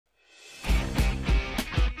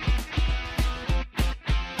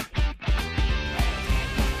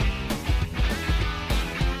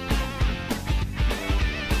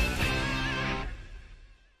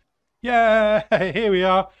Yeah, here we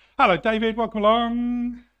are. Hello, David. Welcome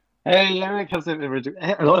along. Hey Eric, how's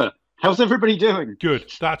everybody doing?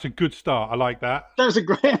 Good. That's a good start. I like that. That's a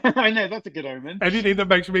great. I know that's a good omen. Anything that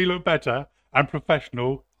makes me look better and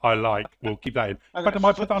professional, I like. We'll keep that in. In I fact, got I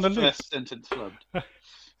might put that on a loop. first sentence flubbed.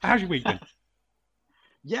 How's your week been?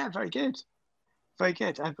 Yeah, very good, very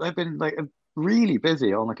good. I've been really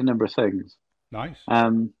busy on a number of things. Nice.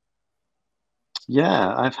 Um,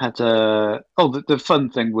 yeah, I've had the fun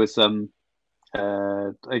thing was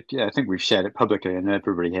yeah, I think we've shared it publicly and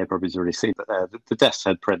everybody here probably has already seen. But the Death's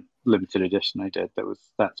Head print limited edition I did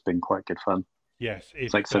that's been quite good fun. Yes.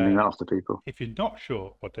 It's like sending that off to people. If you're not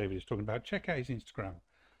sure what David is talking about, check out his Instagram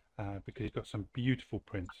because he's got some beautiful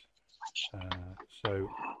prints. So,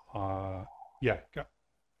 yeah.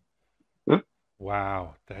 Oh,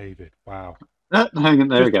 Wow, David. Wow. hang on,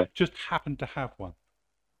 there we go. Just happened to have one.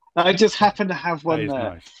 I just happen to have That one is there.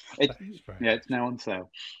 nice. It, That is very yeah, nice. it's now on sale.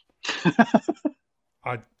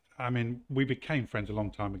 I I mean, we became friends a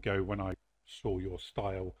long time ago when I saw your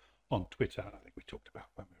style on Twitter. I think we talked about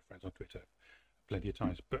when we were friends on Twitter plenty of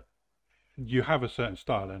times. But you have a certain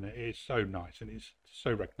style, and it is so nice and it's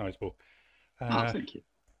so recognisable. Oh, Uh, thank you.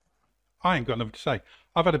 I ain't got nothing to say.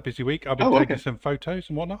 I've had a busy week. I've been Oh, taking okay. some photos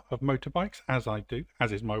and whatnot of motorbikes, as I do,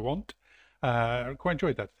 as is my wont. I quite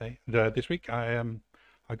enjoyed that today. This week, I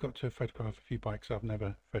got to photograph a few bikes I've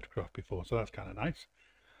never photographed before, so that's kind of nice.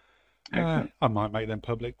 Excellent. I might make them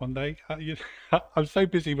public one day. I'm so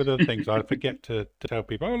busy with other things, I forget to tell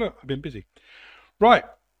people, oh, look, I've been busy. Right.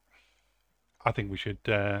 I think we should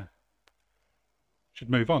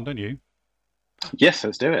move on, don't you? Yes,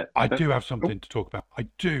 let's do it. I do have Oh, something to talk about. I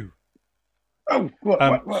do. oh, what?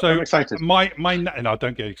 I'm So excited. no,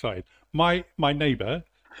 don't get excited. My neighbour,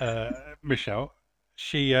 Michelle,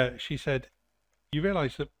 she said, you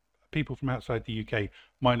realise that people from outside the UK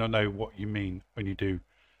might not know what you mean when you do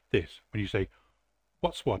this. When you say,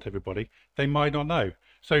 "What's what, everybody?" They might not know.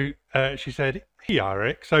 So she said, "Here,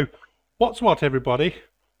 Eric. So, what's what, everybody?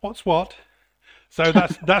 What's what?" So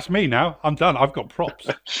that's me now. I'm done. I've got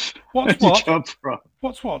props. What's Your what? job, Rob.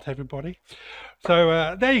 What's what, everybody?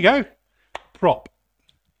 So there you go. Prop.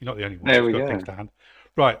 You're not the only one There who's we got go. things to hand.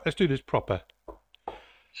 Right, let's do this proper.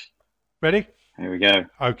 Ready? There we go.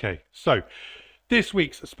 Okay. So this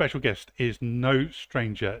week's special guest is no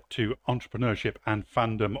stranger to entrepreneurship and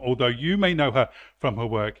fandom, although you may know her from her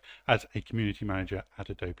work as a community manager at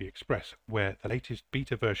Adobe Express, where the latest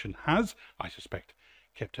beta version has, I suspect,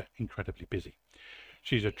 kept her incredibly busy.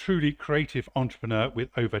 She's a truly creative entrepreneur with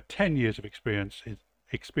over 10 years of experience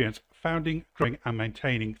founding, growing, and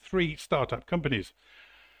maintaining 3 startup companies.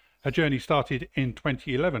 Her journey started in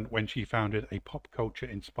 2011 when she founded a pop culture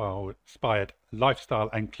inspired lifestyle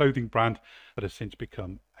and clothing brand that has since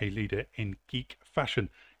become a leader in geek fashion,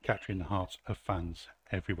 capturing the hearts of fans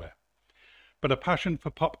everywhere. But her passion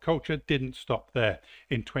for pop culture didn't stop there.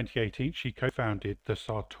 In 2018, she co founded The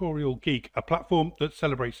Sartorial Geek, a platform that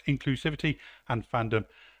celebrates inclusivity and fandom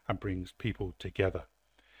and brings people together.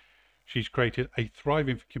 She's created a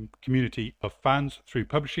thriving community of fans through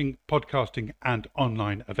publishing, podcasting, and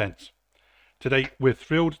online events. Today, we're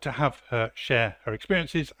thrilled to have her share her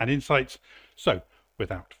experiences and insights. So,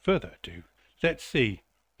 without further ado, let's see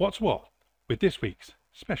what's what with this week's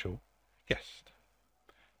special guest.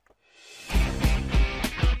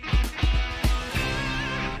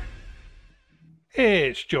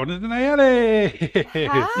 It's Jonathan Ellis. Hey.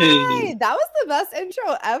 Hi, that was the best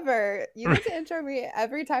intro ever. You get to intro me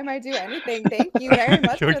every time I do anything. Thank you very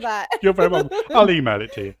much you're, for that. you're very welcome. I'll email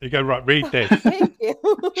it to you. You go, right, read this. Thank you.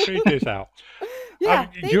 Read this out. Yeah,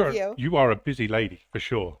 thank you. You are a busy lady for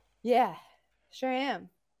sure. Yeah, sure am.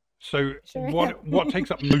 So Sure am. what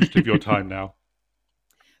takes up most of your time now?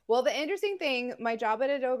 Well, the interesting thing, my job at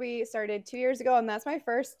Adobe started 2 years ago, and that's my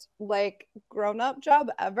first like grown-up job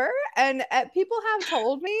ever. And people have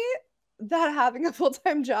told me that having a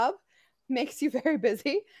full-time job makes you very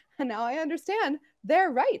busy, and now I understand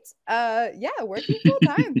they're right. Yeah, working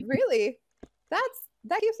full-time, really, that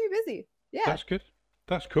keeps me busy. Yeah, That's good.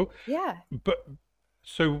 That's cool. yeah. But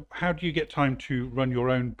so how do you get time to run your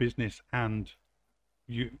own business and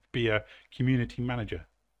you be a community manager?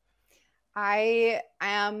 I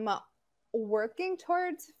am working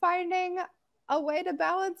towards finding a way to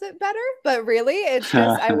balance it better, but really it's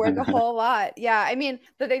just I work a whole lot. Yeah, I mean,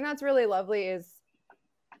 the thing that's really lovely is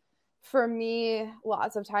for me,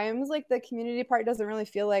 lots of times like the community part doesn't really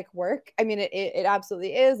feel like work. I mean, it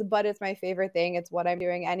absolutely is, but it's my favorite thing. It's what I'm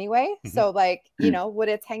doing anyway. Hmm. So like, when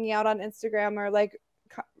it's hanging out on Instagram or like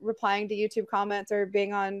replying to YouTube comments or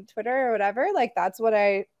being on Twitter or whatever, like that's what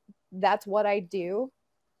I do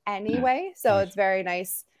anyway. So Nice. it's very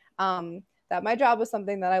nice that my job was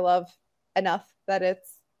something that I love enough that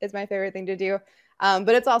it's my favorite thing to do. But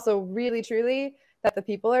it's also really, truly that the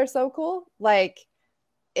people are so cool. Like,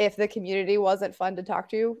 if the community wasn't fun to talk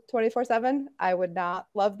to 24/7, I would not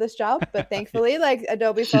love this job. But thankfully, like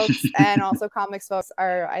Adobe folks and also comics folks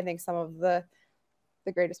are, I think, some of the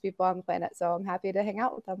greatest people on the planet. So I'm happy to hang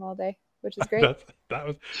out with them all day, which is great. That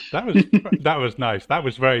was nice. That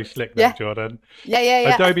was very slick, there, Jordan.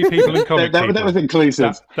 Yeah. Adobe people and comic people. That was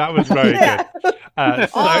inclusive. That was very good.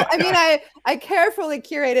 I mean, I carefully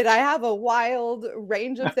curated. I have a wild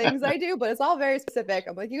range of things I do, but it's all very specific.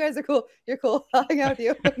 I'm like, you guys are cool. You're cool. I'll hang out with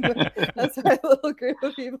you. That's my little group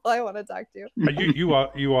of people I want to talk to. You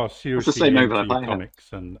are seriously into your comics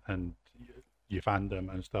and your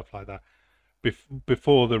fandom and stuff like that.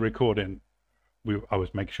 Before the recording, I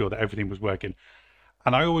was making sure that everything was working,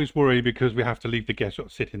 and I always worry because we have to leave the guests sort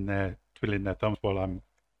of sitting there twiddling their thumbs while I'm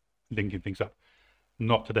linking things up.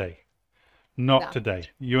 Not today. Not today.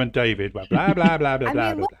 You and David were blah blah blah blah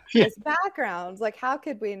blah. Look at this background. Like, how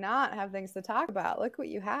could we not have things to talk about? Look what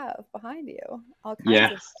you have behind you. All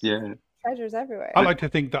kinds of treasures everywhere. I like to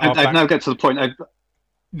think that I've now got to the point. I've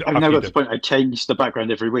now got to the point. I change the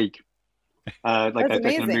background every week. Like I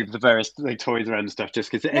can move the various toys around and stuff,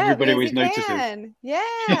 just because everybody always notices.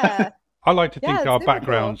 Yeah. I like to think our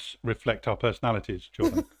backgrounds reflect our personalities,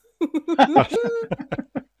 Jordan.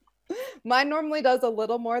 Mine normally does a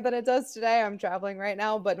little more than it does today. I'm traveling right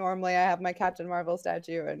now, but normally I have my Captain Marvel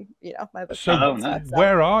statue and my book. So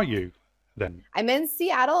where are you then? I'm in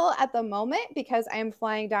Seattle at the moment because I'm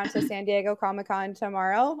flying down to San Diego Comic-Con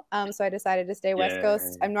tomorrow. So I decided to stay West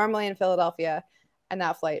Coast. I'm normally in Philadelphia, and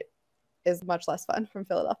that flight is much less fun from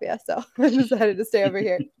Philadelphia, so I decided to stay over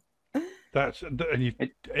here.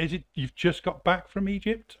 You've just got back from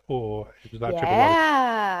Egypt, or is that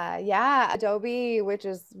yeah, Adobe, which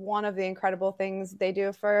is one of the incredible things they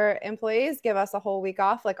do for employees, give us a whole week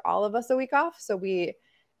off, like all of us a week off. So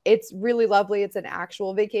it's really lovely. It's an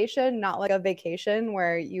actual vacation, not like a vacation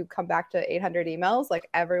where you come back to 800 emails. Like,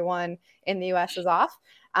 everyone in the US is off.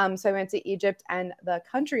 So I went to Egypt and the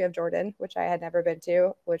country of Jordan, which I had never been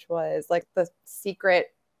to, which was like the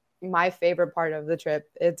secret, my favorite part of the trip.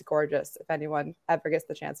 It's gorgeous. If anyone ever gets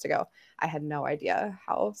the chance to go, I had no idea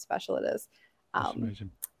how special it is. That's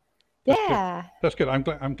amazing. That's good. I'm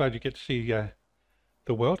glad you get to see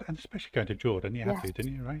the world, and especially going to Jordan. You had to,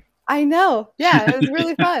 didn't you? Right? I know. Yeah, it was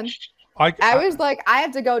really fun. I was like, I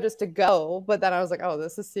have to go just to go, but then I was like, oh,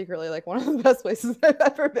 this is secretly like one of the best places I've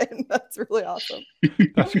ever been. That's really awesome.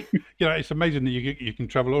 It's amazing that you can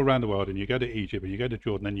travel all around the world, and you go to Egypt, and you go to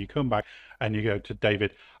Jordan, and you come back, and you go to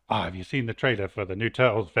David. Have you seen the trailer for the new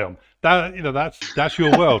Turtles film? That's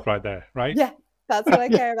your world right there, right? Yeah, that's what I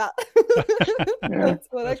care about. That's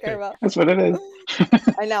what I care about. That's what it is.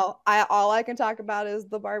 I know. All I can talk about is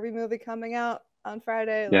the Barbie movie coming out on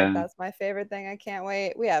Friday. Like, that's my favorite thing. I can't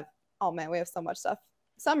wait. We have so much stuff.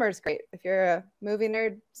 Summer's great. If you're a movie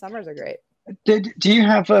nerd, summers are great. Do you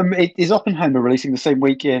have is Oppenheimer releasing the same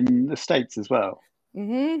week in the States as well?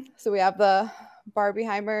 So we have the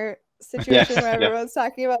Barbieheimer situation where everyone's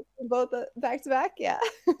talking about both back to back. Yeah.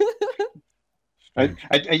 Are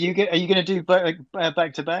you going to do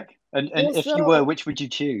back to back? And if you were, which would you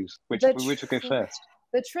choose? Which would go first?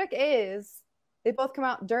 The trick is they both come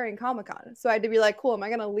out during Comic-Con, so I had to be like, cool, am I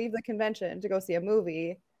going to leave the convention to go see a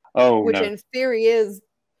movie? Which in theory is,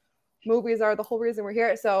 movies are the whole reason we're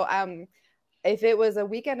here. So if it was a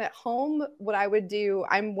weekend at home, what I would do,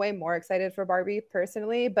 I'm way more excited for Barbie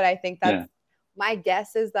personally, but I think that's my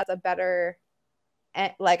guess is that's a better,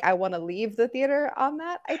 like, I want to leave the theater on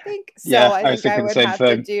that, I think. So I think I would have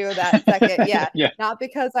to do that second. Not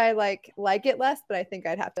because I like it less, but I think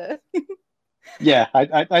I'd have to.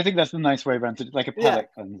 I think that's a nice way around to, like, a palate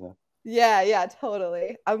cleanser. Yeah,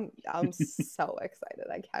 totally. I'm so excited.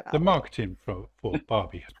 I cannot. The marketing for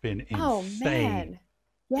Barbie has been insane. Oh man,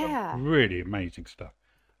 yeah, really amazing stuff.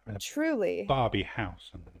 I mean, truly, Barbie house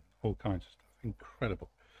and all kinds of stuff. Incredible.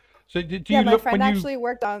 So my friend actually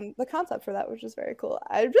worked on the concept for that, which is very cool.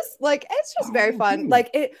 I just like, it's just very fun.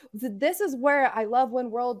 Like, this is where I love when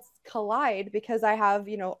worlds collide, because I have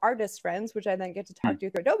artist friends, which I then get to talk to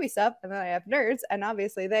through Adobe stuff, and then I have nerds, and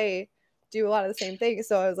obviously they do a lot of the same things.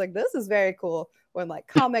 So I was like, this is very cool when like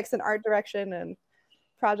comics and art direction and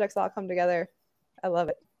projects all come together. I love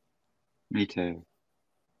it. Me too.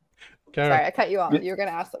 Gareth, sorry, I cut you off. You were going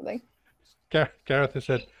to ask something. Gareth has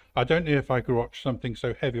said, I don't know if I could watch something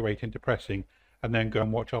so heavyweight and depressing and then go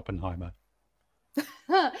and watch Oppenheimer.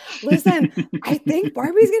 Listen, I think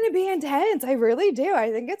Barbie's going to be intense. I really do.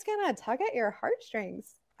 I think it's going to tug at your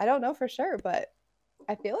heartstrings. I don't know for sure, but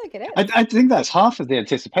I feel like it is. I think that's half of the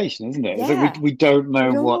anticipation, isn't it? Yeah. Is that we don't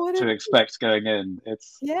know what to expect going in.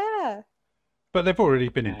 It's But they've already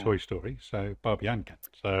been in Toy Story, so Barbie and Ken.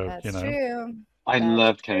 So that's you know. True. I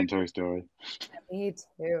loved Ken in Toy Story. Me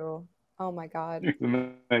too. Oh my god. It's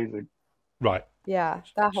amazing. Right. Yeah,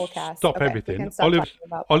 that whole cast. Stop everything.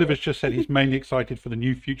 Oliver's just said he's mainly excited for the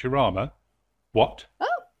new Futurama. What? Oh.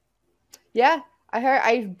 Yeah,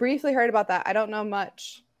 I briefly heard about that. I don't know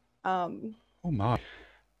much. Oh my.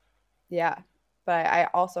 Yeah, but I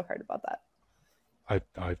also heard about that.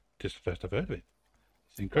 I've just first I've heard of it.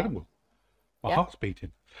 It's incredible. My heart's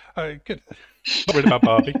beating. Good. Not worried about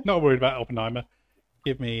Barbie. Not worried about Oppenheimer.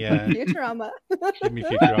 Give me Futurama. Give me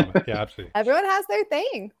Futurama. Yeah, absolutely. Everyone has their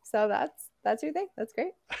thing, so that's your thing. That's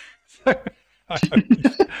great. So,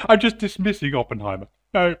 I'm just dismissing Oppenheimer.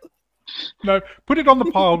 No, put it on the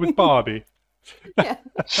pile with Barbie. Yeah,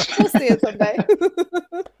 we'll see it someday.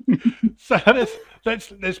 So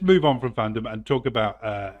let's move on from fandom and talk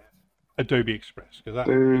about Adobe Express, because that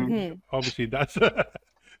obviously that's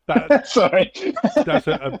sorry, that's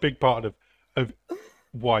a big part of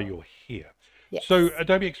why you're here. Yes. So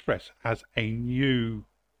Adobe Express has a new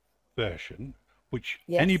version, which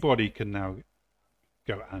anybody can now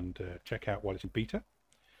go and check out while it's in beta.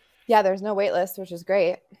 Yeah, there's no wait list, which is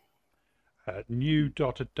great.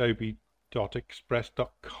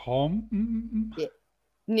 new.adobe.express.com. Yeah.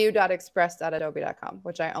 New.express.adobe.com,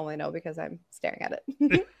 which I only know because I'm staring at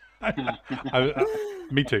it.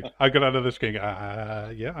 Me too. I got another screen.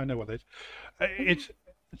 Yeah, I know what it is.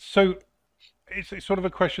 It's sort of a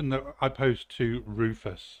question that I posed to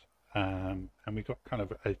Rufus, and we got kind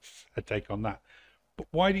of a take on that. But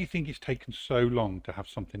why do you think it's taken so long to have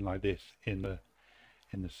something like this in the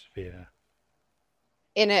sphere?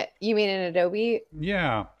 You mean in Adobe?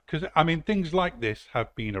 Yeah, because I mean things like this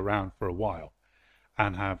have been around for a while,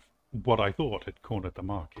 and have what I thought had cornered the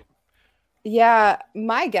market. Yeah,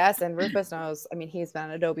 my guess, and Rufus knows, I mean, he's been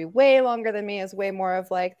at Adobe way longer than me, is way more of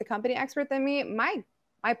like the company expert than me. My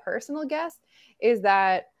personal guess is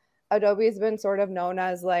that Adobe has been sort of known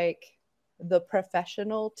as like the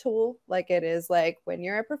professional tool. Like it is like when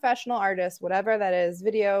you're a professional artist, whatever that is,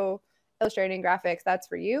 video, illustrating, graphics, that's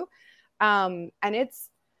for you. And it's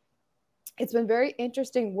been very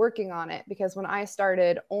interesting working on it, because when I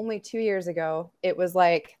started only 2 years ago, it was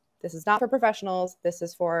like, this is not for professionals. This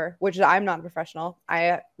is for, which I'm not a professional.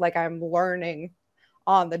 I'm learning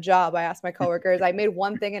on the job. I asked my coworkers. I made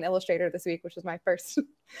one thing in Illustrator this week, which was my first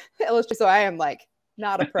Illustrator. So I am like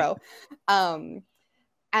not a pro. And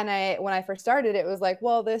when I first started, it was like,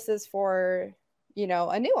 well, this is for,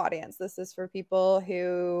 a new audience. This is for people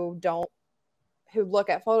who look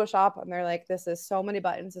at Photoshop and they're like, this is so many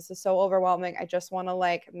buttons. This is so overwhelming. I just want to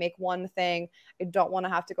like make one thing. I don't want to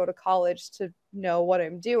have to go to college to know what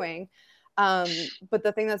I'm doing. But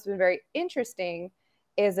the thing that's been very interesting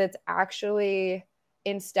is it's actually,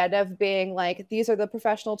 instead of being like, these are the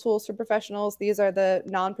professional tools for professionals, these are the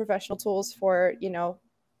non-professional tools for,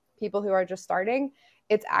 people who are just starting,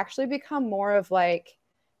 it's actually become more of like,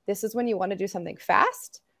 this is when you want to do something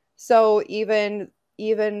fast. So even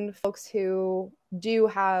folks who do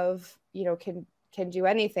have, can do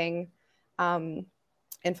anything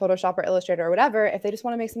in Photoshop or Illustrator or whatever, if they just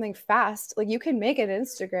want to make something fast, like you can make an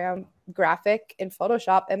Instagram graphic in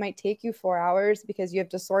Photoshop. It might take you 4 hours because you have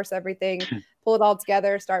to source everything, pull it all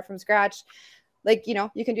together, start from scratch. Like,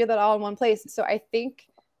 you can do that all in one place. So I think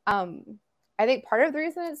part of the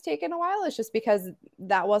reason it's taken a while is just because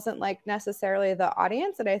that wasn't like necessarily the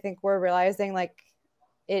audience. And I think we're realizing like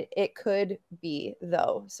it could be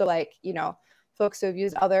though. So like, folks who have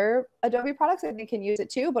used other Adobe products, I think can use it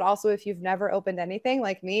too. But also if you've never opened anything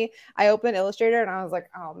like me, I opened Illustrator and I was like,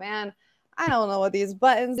 oh man, I don't know what these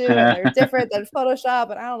buttons do. And they're different than Photoshop.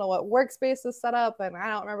 And I don't know what workspace is set up. And I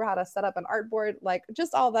don't remember how to set up an artboard. Like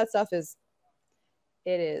just all that stuff it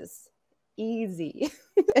is easy.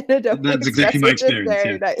 That's exactly my experience.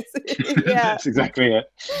 Very nice. Yeah. That's exactly it.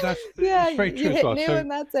 That's very true. You hit new and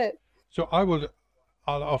that's it. So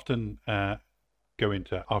I'll often go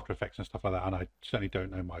into After Effects and stuff like that, and I certainly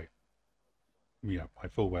don't know my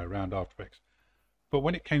full way around After Effects. But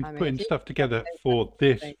when it came to putting stuff together for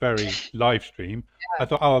this very live stream, I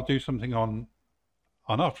thought, I'll do something on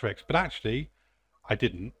After Effects. But actually, I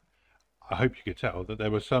didn't. I hope you could tell that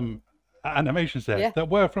there were some animations there that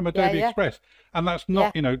were from Adobe Express, and that's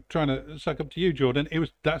not trying to suck up to you, Jordan.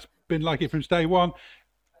 That's been like it from day one.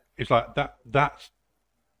 It's like that's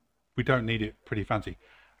we don't need it pretty fancy.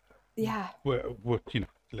 Yeah. We're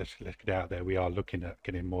let's get out there. We are looking at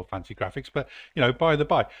getting more fancy graphics, but by the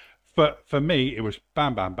by, for me it was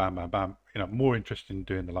bam bam bam bam bam. More interested in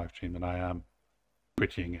doing the live stream than I am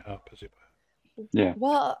prettying it up, as it were. Yeah.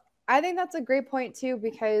 Well, I think that's a great point too,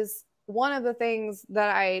 because one of the things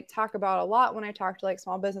that I talk about a lot when I talk to like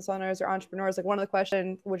small business owners or entrepreneurs, like one of the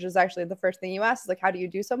questions, which is actually the first thing you ask, is like, how do you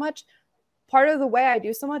do so much? Part of the way I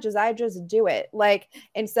do so much is I just do it. Like,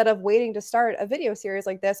 instead of waiting to start a video series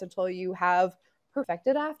like this until you have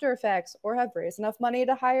perfected After Effects or have raised enough money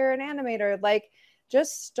to hire an animator, like,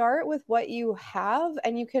 just start with what you have,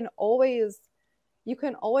 and you can always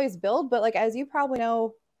build. But like, as you probably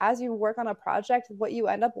know, as you work on a project, what you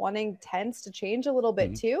end up wanting tends to change a little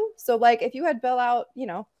bit too. So like, if you had built out, you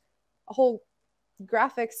know, a whole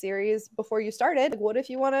graphic series before you started, like, what if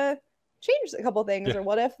you want to change a couple things, or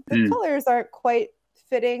what if the colors aren't quite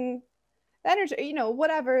fitting the energy, you know,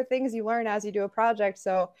 whatever things you learn as you do a project.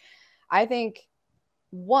 So I think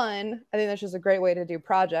that's just a great way to do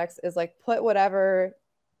projects, is like, put whatever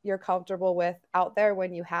you're comfortable with out there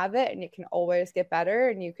when you have it, and you can always get better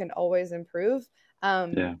and you can always improve.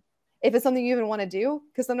 If it's something you even want to do,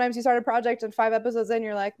 because sometimes you start a project and 5 episodes in,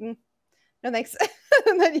 you're like, no thanks.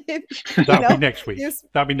 And then that'll be next week.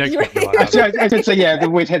 That'll be next week. I did say, yeah,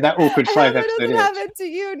 we'd hit that awkward 5 episode. It doesn't happen to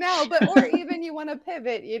you now, but or even you want to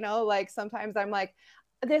pivot, you know, like sometimes I'm like,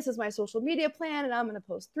 this is my social media plan and I'm going to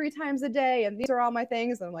post 3 times a day and these are all my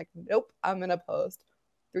things. And I'm like, nope, I'm going to post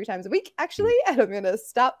 3 times a week actually. And I'm going to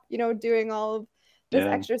stop, you know, doing all of this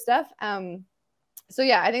extra stuff. So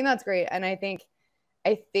yeah, I think that's great. And I think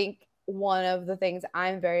one of the things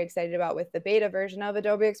I'm very excited about with the beta version of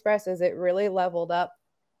Adobe Express is it really leveled up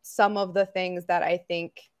some of the things that I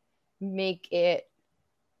think make it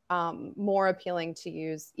more appealing to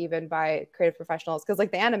use even by creative professionals. Because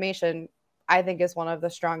like the animation, I think, is one of the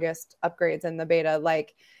strongest upgrades in the beta.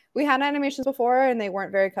 Like, we had animations before and they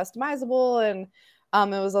weren't very customizable, and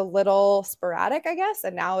it was a little sporadic, I guess.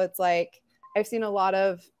 And now it's like, I've seen a lot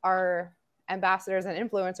of our ambassadors and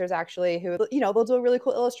influencers actually who, you know, they'll do a really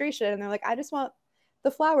cool illustration and they're like, I just want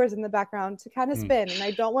the flowers in the background to kind of spin, and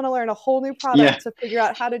I don't want to learn a whole new product to figure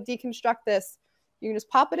out how to deconstruct this. You can just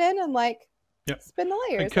pop it in and like spin the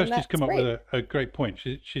layers. And Kirsty's come up with a great point.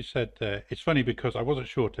 She said, it's funny because I wasn't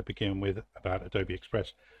sure to begin with about Adobe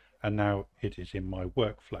Express, and now it is in my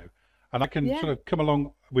workflow. And I can sort of come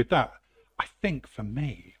along with that. I think for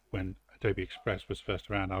me, when Adobe Express was first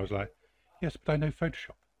around, I was like, yes, but I know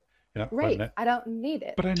Photoshop. You know, right. I don't need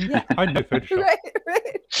it. But I need it. I know Photoshop.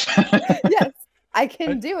 right. Yes. I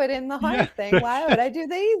can do it in the hard thing. Why would I do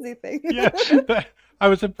the easy thing?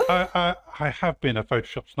 I have been a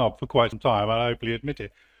Photoshop snob for quite some time. I openly admit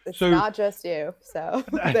it. It's not just you, so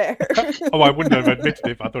there. I wouldn't have admitted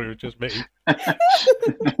it if I thought it was just me.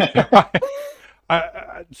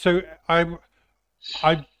 So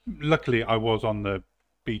I luckily I was on the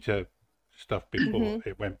beta stuff before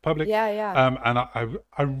it went public. And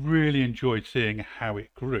I really enjoyed seeing how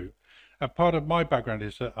it grew. Part of my background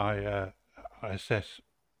is that I assess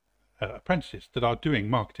apprentices that are doing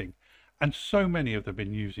marketing, and so many of them have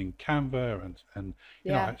been using Canva and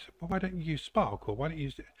you know, I said, well, why don't you use Spark, or why don't you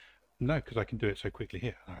use it? No, because I can do it so quickly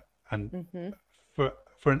here. And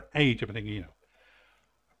for an age of thinking, you know,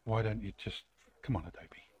 why don't you just come on,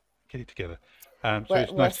 Adobe, get it together? So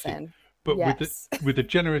it's nice to see. But with the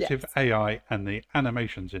generative AI and the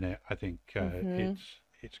animations in it, I think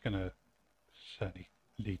it's going to certainly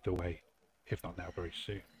lead the way, if not now, very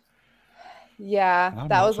soon. Yeah,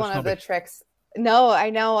 that was one of the tricks. No,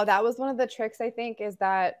 I know. That was one of the tricks, I think, is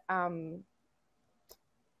that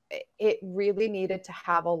it really needed to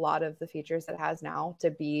have a lot of the features it has now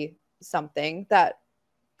to be something that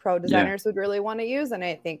pro designers would really want to use. And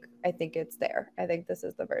I think it's there. I think this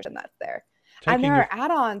is the version that's there. And there are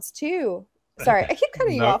add-ons too. Sorry, I keep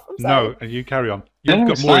cutting you off. I'm sorry. No, you carry on. You've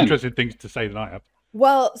got more interesting things to say than I have.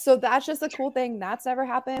 Well, so that's just a cool thing. That's never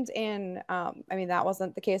happened in, I mean, that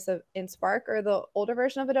wasn't the case in Spark or the older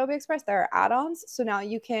version of Adobe Express. There are add-ons. So now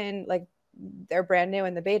you can, like, they're brand new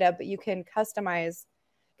in the beta, but you can customize,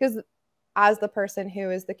 because as the person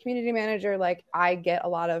who is the community manager, like, I get a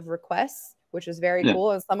lot of requests, which is very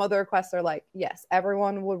cool. And some of the requests are like, yes,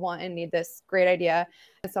 everyone would want and need this, great idea.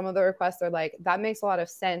 And some of the requests are like, that makes a lot of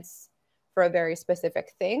sense for a very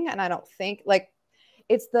specific thing. And I don't think, like,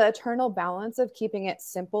 it's the eternal balance of keeping it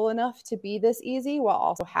simple enough to be this easy while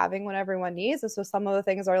also having what everyone needs. And so some of the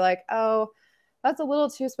things are like, oh, that's a little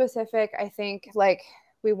too specific. I think, like,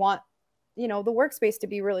 we want, you know, the workspace to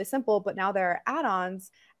be really simple, but now there are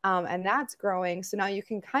add-ons and that's growing. So now you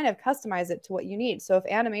can kind of customize it to what you need. So if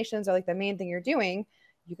animations are like the main thing you're doing,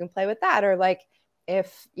 you can play with that. Or like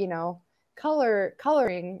if, you know,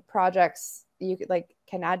 coloring projects, you could, like,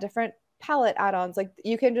 can add different palette add-ons. Like,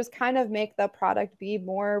 you can just kind of make the product be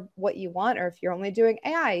more what you want. Or if you're only doing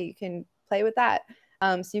AI, you can play with that.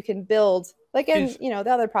 So you can build like in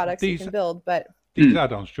the other products you can build. But these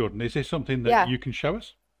add-ons, Jordan, is this something that you can show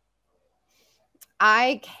us?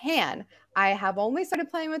 I can. I have only started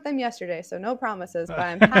playing with them yesterday, so no promises, but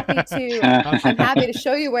I'm happy to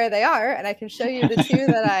show you where they are, and I can show you the 2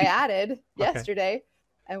 that I added yesterday,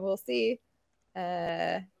 and we'll see.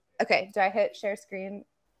 Okay, do I hit share screen?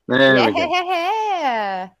 There we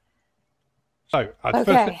go. So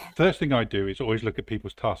first thing I do is always look at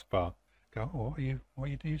people's taskbar. Go, what are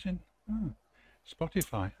you using? Oh,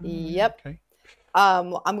 Spotify. Oh, yep. Okay.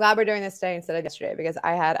 I'm glad we're doing this today instead of yesterday, because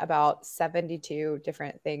I had about 72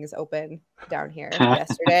 different things open down here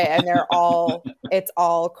yesterday, and it's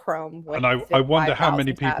all Chrome. And I wonder how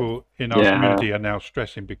many people in our community are now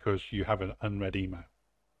stressing because you have an unread email.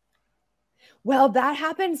 Well, that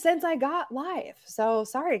happened since I got live. So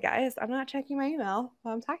sorry, guys. I'm not checking my email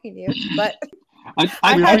while I'm talking to you, but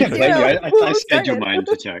I don't blame you. I schedule mine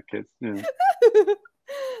to check it. Yeah.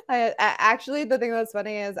 Actually, the thing that's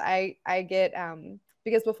funny is I get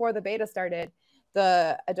because before the beta started,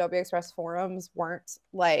 the Adobe Express forums weren't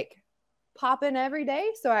like popping every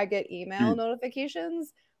day, so I get email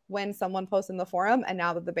notifications when someone posts in the forum, and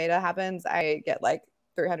now that the beta happens, I get like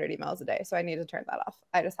 300 emails a day, so I need to turn that off.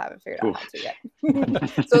 I just haven't figured out how to yet.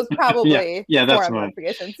 So it's probably that's forum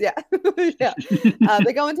notifications. Yeah.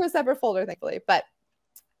 They go into a separate folder, thankfully. But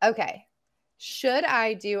okay. Should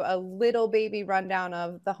I do a little baby rundown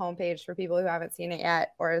of the homepage for people who haven't seen it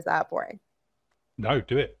yet, or is that boring? No,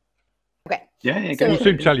 do it. Okay. Yeah. We'll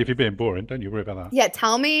soon tell you if you're being boring. Don't you worry about that. Yeah,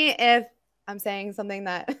 tell me if I'm saying something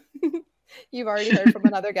that you've already heard from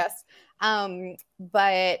another guest.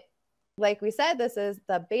 But like we said, this is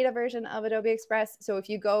the beta version of Adobe Express. So if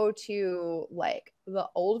you go to like the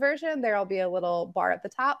old version, there'll be a little bar at the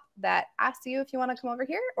top that asks you if you want to come over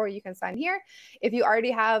here, or you can sign here. If you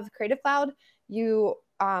already have Creative Cloud, you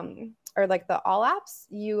or like the all apps,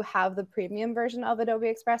 you have the premium version of Adobe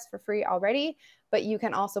Express for free already, but you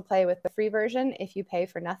can also play with the free version if you pay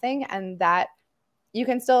for nothing, and that you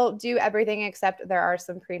can still do everything except there are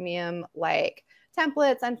some premium like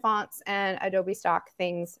templates and fonts and Adobe stock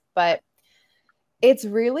things, but it's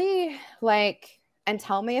really like, and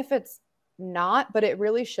tell me if it's not, but it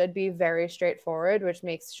really should be very straightforward, which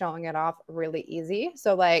makes showing it off really easy.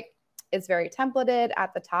 So like it's very templated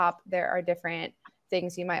at the top. There are different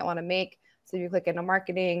things you might want to make. So if you click into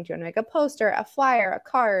marketing, do you want to make a poster, a flyer, a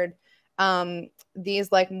card?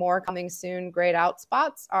 These like more coming soon grayed out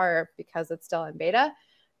spots are because it's still in beta.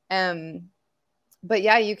 But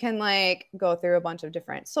yeah, you can like go through a bunch of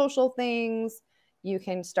different social things. You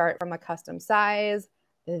can start from a custom size.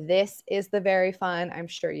 This is the very fun. I'm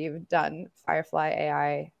sure you've done Firefly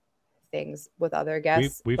AI things with other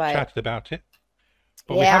guests. We've chatted about it.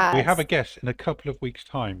 But we have a guest in a couple of weeks'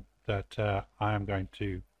 time that I am going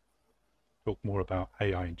to talk more about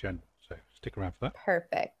AI in general. So stick around for that.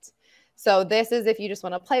 Perfect. So this is if you just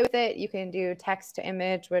want to play with it. You can do text to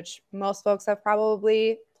image, which most folks have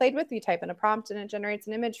probably played with. You type in a prompt and it generates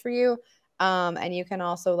an image for you. And you can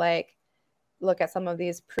also like look at some of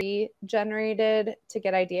these pre-generated to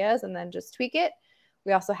get ideas and then just tweak it.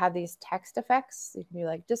 We also have these text effects. You can do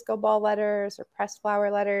like disco ball letters or pressed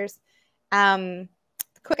flower letters.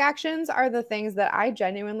 Quick actions are the things that I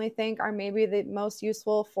genuinely think are maybe the most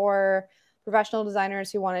useful for professional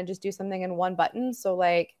designers who want to just do something in one button. So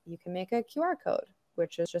like you can make a QR code,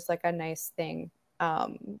 which is just like a nice thing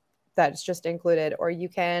that's just included, or you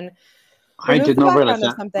can I did not realize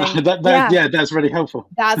that. That's really helpful.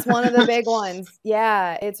 That's one of the big ones.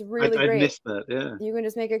 Yeah, it's really great. I missed that. Yeah, you can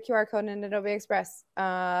just make a QR code in Adobe Express.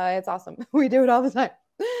 It's awesome. We do it all the time.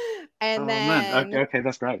 And then okay,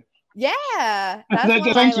 that's great. Yeah,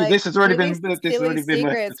 that's thank you. This has already been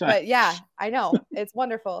secrets, but yeah, I know it's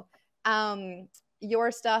wonderful.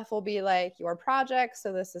 Your stuff will be like your project.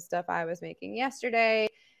 So this is stuff I was making yesterday.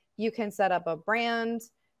 You can set up a brand,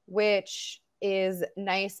 which is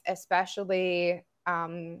nice, especially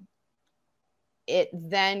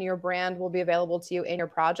then your brand will be available to you in your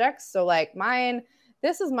projects. So like mine,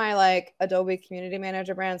 this is my like Adobe Community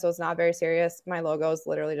Manager brand, so it's not very serious. My logo is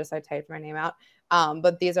literally just I typed my name out.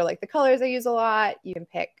 But these are like the colors I use a lot. You can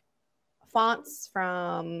pick fonts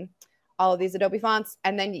from all of these Adobe fonts,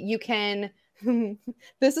 and then you can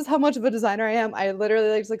this is how much of a designer I am. I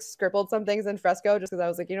literally just like scribbled some things in Fresco just because I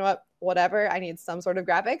was like, you know what, whatever, I need some sort of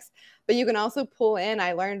graphics. But you can also pull in,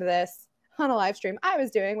 I learned this on a live stream I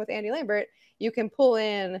was doing with Andy Lambert, you can pull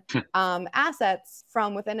in assets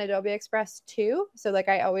from within Adobe Express too. So like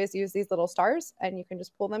I always use these little stars and you can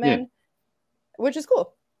just pull them in, which is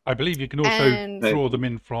cool. I believe you can also draw them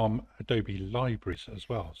in from Adobe libraries as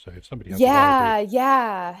well. So if somebody has a library.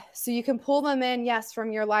 Yeah. So you can pull them in, yes,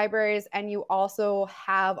 from your libraries, and you also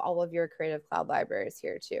have all of your Creative Cloud libraries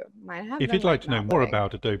here too. Mine have if you'd like to know more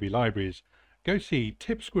about Adobe libraries, go see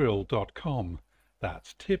tipsquirrel.com.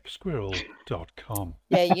 That's tipsquirrel.com.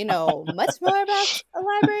 Yeah, you know much more about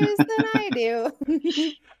libraries than I do.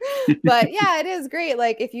 But yeah, it is great.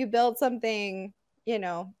 Like if you build something, you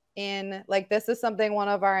know, in like this is something one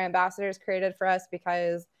of our ambassadors created for us,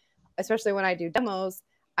 because especially when I do demos,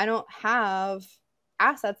 I don't have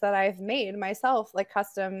assets that I've made myself, like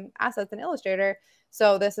custom assets in Illustrator.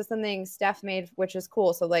 So this is something Steph made, which is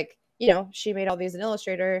cool. So like, you know, she made all these in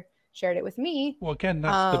Illustrator, shared it with me. Well, again,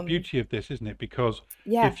 that's the beauty of this, isn't it? Because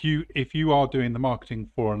if you are doing the marketing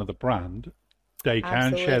for another brand, they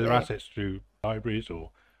can share their assets through libraries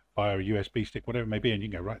or via a USB stick, whatever it may be, and you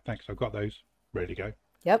can go, right, thanks, I've got those, ready to go.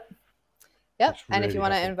 Yep. And if you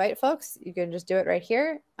want to invite folks, you can just do it right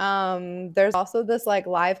here. There's also this like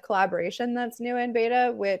live collaboration that's new in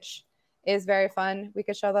beta, which is very fun. We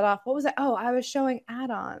could show that off. What was it? Oh, I was showing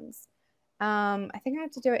add-ons. I think I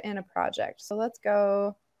have to do it in a project. So let's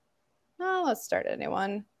go. Oh, let's start a new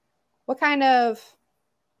one. What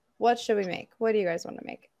should we make? What do you guys want to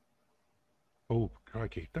make? Oh,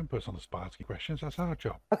 crikey. Don't put us on the spot asking questions. That's our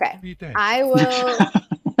job. Okay. What are you doing? I will.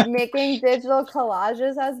 Making digital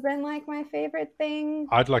collages has been like my favorite thing.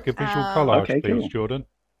 I'd like a visual collage, please, Jordan.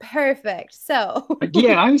 Perfect. So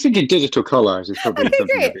yeah, I was thinking digital collage is probably okay,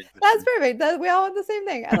 great. That's perfect. We all want the same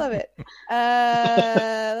thing. I love it.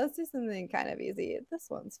 Let's do something kind of easy. This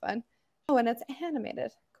one's fun. Oh, and it's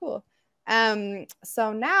animated. Cool.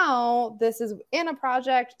 So now this is in a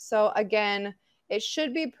project. So again, it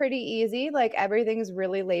should be pretty easy. Like everything's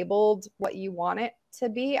really labeled what you want it to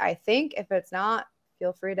be. I think if it's not,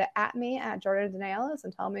 feel free to @ me at Jordan Dené Ellis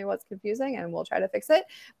and tell me what's confusing and we'll try to fix it.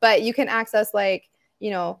 But you can access like, you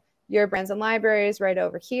know, your brands and libraries right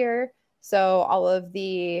over here. So all of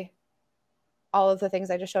the things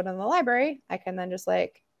I just showed in the library, I can then just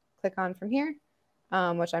like click on from here,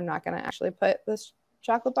 which I'm not going to actually put this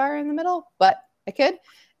chocolate bar in the middle, but I could.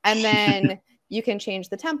 And then you can change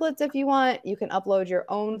the templates if you want. You can upload your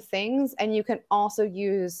own things, and you can also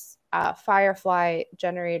use Firefly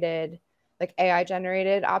generated, like AI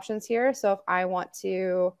generated options here. So if I want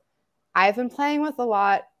to, I've been playing with a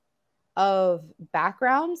lot of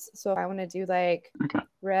backgrounds. So if I want to do like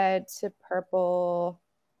red to purple,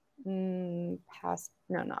 not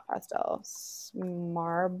pastel,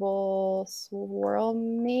 marble swirl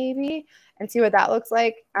maybe, and see what that looks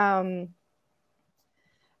like.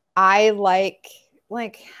 I like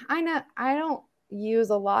I don't use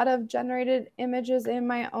a lot of generated images in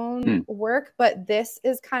my own work, but this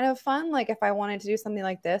is kind of fun. Like if I wanted to do something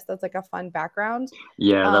like this, that's like a fun background.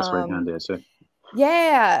 Yeah, that's very handy. So.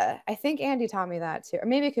 Yeah, I think Andy taught me that too, or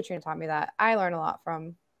maybe Katrina taught me that. I learn a lot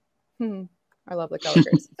from our lovely color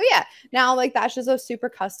groups. So yeah, now like that's just a super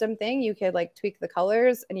custom thing. You could like tweak the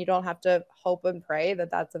colors, and you don't have to hope and pray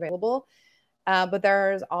that that's available. But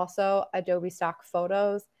there's also Adobe stock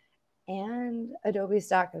photos and Adobe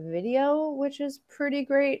stock video, which is pretty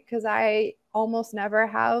great because I almost never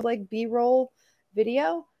have like B-roll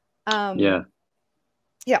video. Yeah,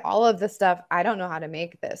 all of this stuff, I don't know how to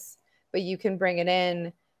make this, but you can bring it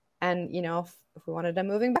in, and you know, if we wanted a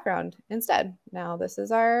moving background instead, now this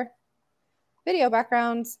is our video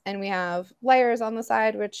backgrounds, and we have layers on the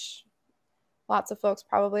side, which lots of folks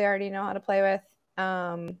probably already know how to play with.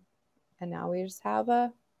 And now we just have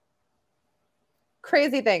a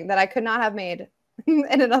crazy thing that I could not have made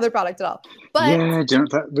in another product at all. But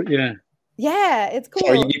yeah, it's cool.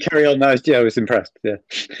 Sorry, you carry on now. Yeah, I was impressed.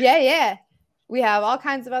 Yeah. We have all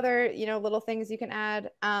kinds of other, you know, little things you can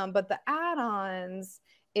add. But the add-ons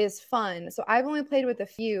is fun. So I've only played with a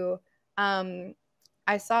few.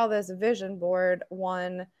 I saw this vision board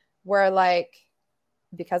one where like,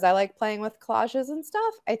 because I like playing with collages and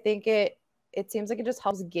stuff, I think it seems like it just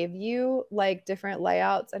helps give you like different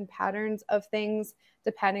layouts and patterns of things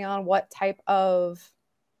depending on what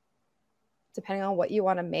you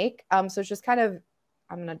want to make. So it's just kind of,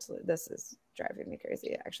 this is driving me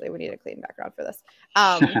crazy. Actually, we need a clean background for this.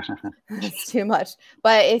 It's too much.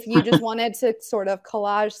 But if you just wanted to sort of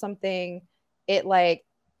collage something, it like,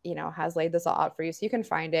 you know, has laid this all out for you. So you can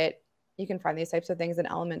find it. You can find these types of things in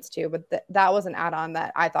Elements too. But that was an add-on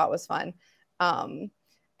that I thought was fun.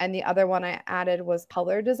 And the other one I added was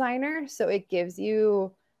Color Designer. So it gives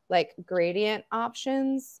you like gradient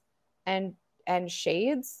options and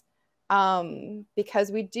shades.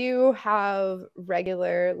 Because we do have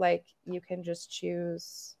regular, like you can just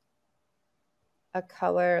choose a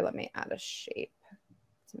color. Let me add a shape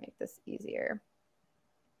to make this easier.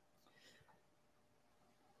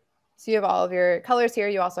 So you have all of your colors here.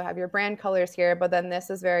 You also have your brand colors here, but then this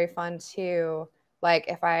is very fun too. Like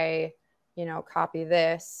if I, you know, copy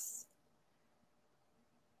this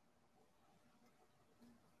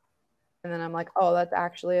and then I'm like, oh, that's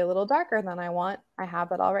actually a little darker than I want. I have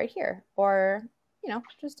that all right here. Or, you know,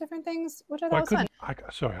 just different things, which I thought was fun.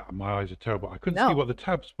 Sorry, my eyes are terrible. I couldn't see what the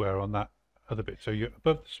tabs were on that other bit. So you're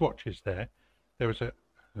above the swatches there. There was a,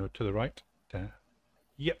 to the right there.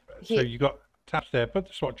 Yep. So you got tabs there above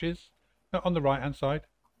the swatches, on the right-hand side.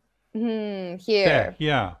 Here. There,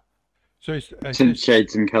 yeah. So tint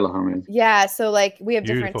shades and color harmony. Yeah, so like we have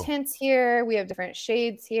different tints here, we have different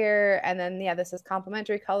shades here, and then this is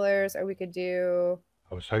complementary colors, or we could do.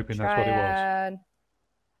 I was hoping that's what it was.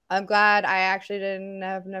 I'm glad I actually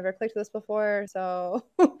have never clicked this before, so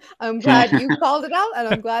I'm glad you called it out, and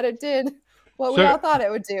I'm glad it did what we all thought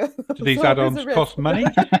it would do. Do these add-ons cost money?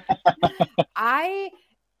 I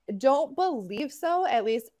don't believe so. At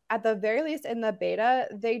least, at the very least, in the beta,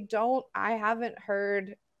 they don't. I haven't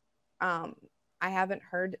heard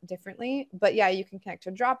differently, but yeah, you can connect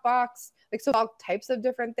to Dropbox, like, so all types of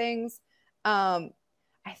different things. I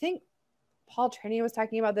think Paul Trainey was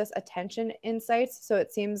talking about this attention insights. So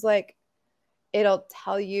it seems like it'll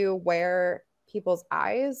tell you where people's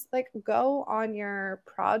eyes like go on your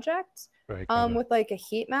project, with like a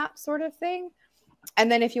heat map sort of thing.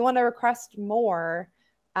 And then if you want to request more,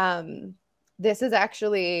 this is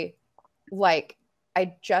actually like,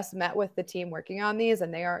 I just met with the team working on these,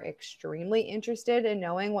 and they are extremely interested in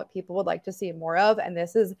knowing what people would like to see more of. And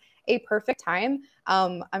this is a perfect time.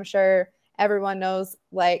 I'm sure everyone knows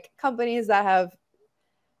like companies that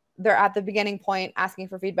they're at the beginning point asking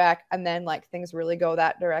for feedback, and then like things really go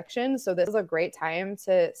that direction. So this is a great time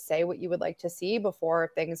to say what you would like to see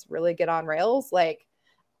before things really get on rails. Like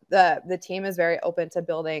the team is very open to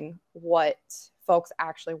building what folks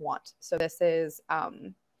actually want. So this is,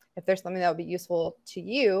 if there's something that would be useful to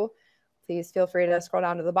you, please feel free to scroll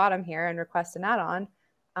down to the bottom here and request an add-on.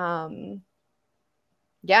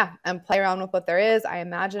 Yeah, and play around with what there is. I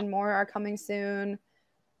imagine more are coming soon.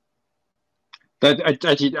 I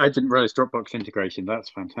didn't realize Dropbox integration. That's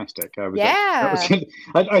fantastic. I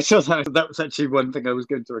saw that. That was actually one thing I was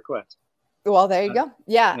going to request. Well, there you go.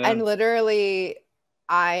 Yeah, and literally,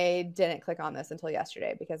 I didn't click on this until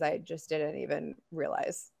yesterday because I just didn't even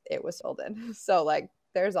realize it was filled in. So like,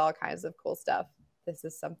 there's all kinds of cool stuff. This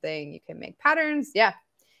is something you can make patterns. Yeah.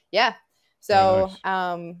 So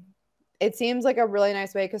nice. It seems like a really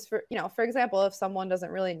nice way, because for example, if someone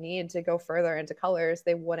doesn't really need to go further into colors,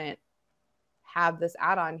 they wouldn't have this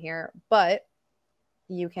add-on here, but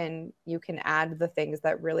you can add the things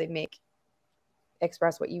that really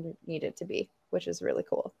express what you need it to be, which is really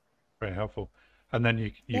cool. Very helpful. And then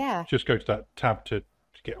you just go to that tab to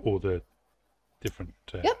get all the different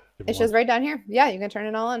it's just right down here. Yeah, you can turn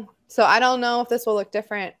it all on. So I don't know if this will look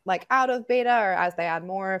different like out of beta or as they add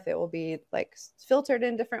more, if it will be like filtered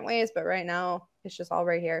in different ways, but right now it's just all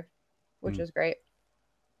right here, which is great.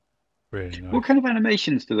 Really nice. What kind of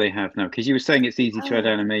animations do they have now? Because you were saying it's easy to add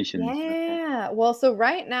animations. Yeah. Well, so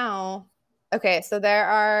right now, so there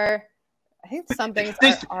are, I think some things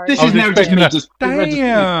are this is now just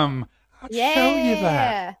damn. I'll show you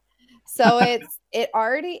that. So it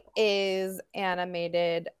already is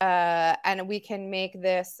animated, and we can make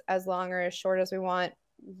this as long or as short as we want.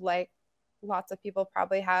 Like lots of people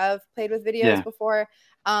probably have played with videos before.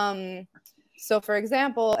 So for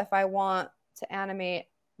example, if I want to animate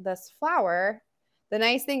this flower, the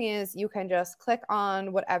nice thing is you can just click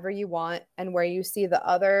on whatever you want, and where you see the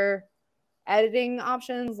other editing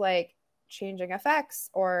options like changing effects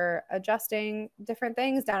or adjusting different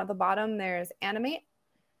things, down at the bottom there's animate.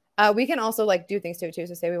 We can also like do things to it too.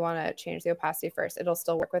 So say we want to change the opacity first, it'll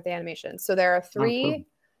still work with the animation. So there are three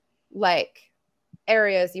like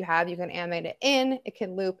areas you have. You can animate it in, it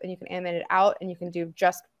can loop, and you can animate it out, and you can do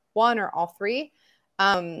just one or all three.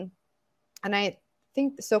 And I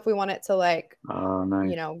think so if we want it to like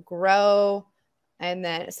nice. Grow, and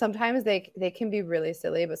then sometimes they can be really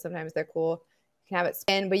silly, but sometimes they're cool. You can have it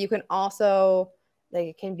spin, but you can also like,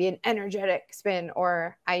 it can be an energetic spin,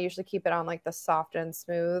 or I usually keep it on like the soft and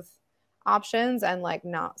smooth options and like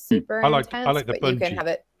not super intense. I like the bungee. You can have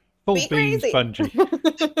it full beans bungee.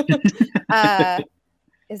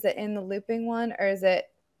 Is it in the looping one, or is it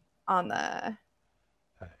on the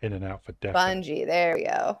in and out for death? Bungee. There we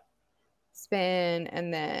go. Spin,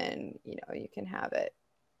 and then you can have it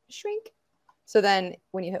shrink. So then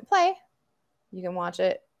when you hit play, you can watch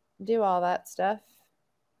it do all that stuff.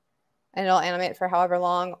 And it'll animate for however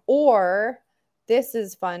long. Or this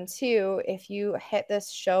is fun too. If you hit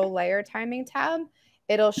this show layer timing tab,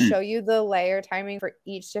 it'll show you the layer timing for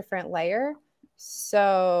each different layer.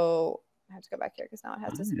 So I have to go back here because now it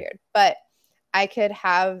has disappeared. But I could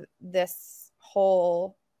have this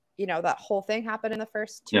whole, you know, that whole thing happen in the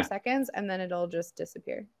first 2 seconds, and then it'll just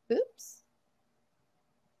disappear. Oops.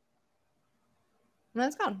 And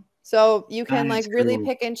that's gone. So you can like really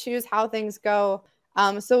pick and choose how things go.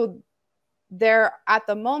 So there at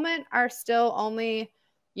the moment are still only,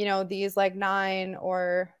 you know, these like 9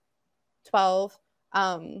 or 12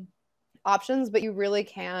 options, but you really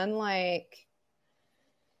can like,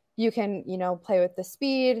 you can, you know, play with the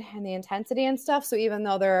speed and the intensity and stuff. So even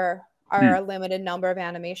though there are a limited number of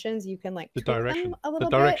animations, you can like the direction, a little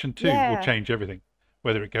the direction bit. too will change everything.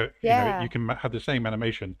 Whether it go, you know, you can have the same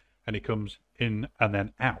animation and it comes in and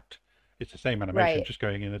then out. It's the same animation, just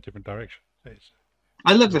going in a different direction.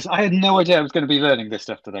 I love this. I had no idea I was going to be learning this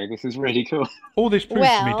stuff today. This is really cool. All this proves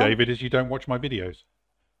to me, David, is you don't watch my videos.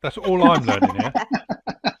 That's all I'm learning here.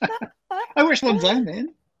 I wish one's own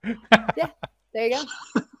then. Yeah, there you go.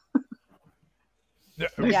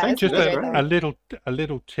 Just a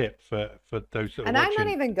little tip for those that are watching. I'm not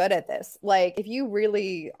even good at this. Like, if you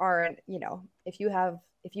really are, you know, if you have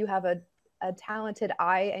a talented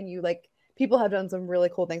eye and you like, people have done some really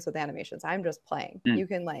cool things with animations. I'm just playing. You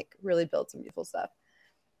can like really build some beautiful stuff.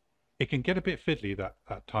 It can get a bit fiddly, that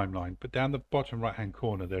timeline, but down the bottom right hand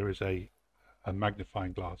corner there is a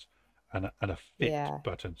magnifying glass and a fit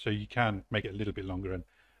button, so you can make it a little bit longer and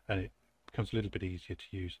it becomes a little bit easier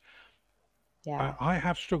to use. I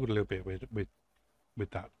have struggled a little bit with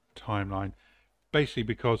that timeline, basically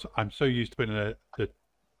because I'm so used to putting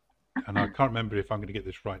and I can't remember if I'm going to get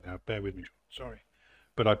this right now, bear with me, sorry,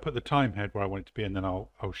 but I put the time head where I want it to be, and then I'll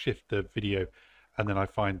shift the video, and then I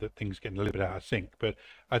find that things getting a little bit out of sync. But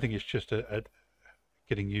I think it's just a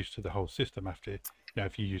getting used to the whole system. After, you know,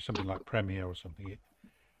 if you use something like Premiere or something,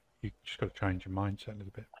 you just got to change your mindset a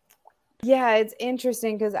little bit. Yeah, it's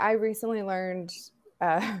interesting because I recently learned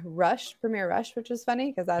Premiere Rush, which is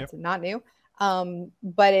funny because that's not new.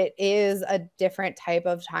 But it is a different type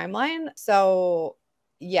of timeline. So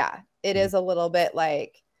yeah, it is a little bit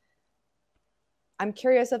like, I'm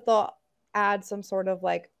curious if they'll add some sort of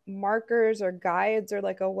like markers or guides or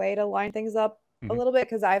like a way to line things up a little bit,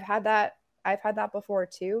 because I've had that before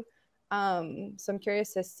too. So I'm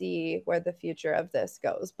curious to see where the future of this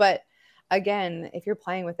goes. But again, if you're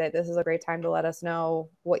playing with it, this is a great time to let us know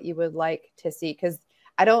what you would like to see, because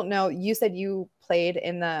I don't know, you said you played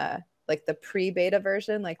in the like the pre-beta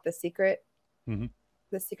version, like the secret.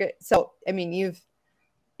 So I mean,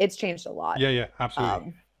 it's changed a lot. Yeah,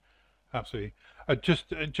 absolutely. Absolutely. Just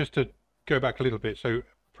to go back a little bit, so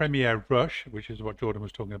Premiere Rush, which is what Jordan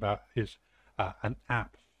was talking about, is an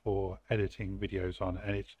app for editing videos on,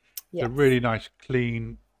 and it's a really nice,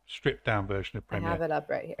 clean, stripped down version of Premiere. I have it up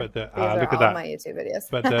right here. But these are look all at that. My YouTube videos.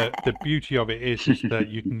 But the beauty of it is that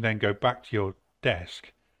you can then go back to your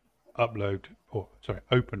desk,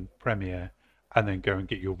 open Premiere, and then go and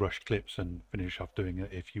get your Rush clips and finish off doing it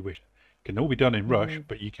if you wish. It can all be done in Rush,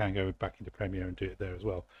 but you can go back into Premiere and do it there as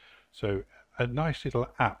well. So a nice little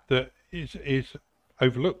app that is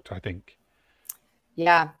overlooked, I think.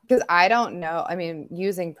 Yeah, because I don't know. I mean,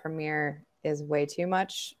 using Premiere is way too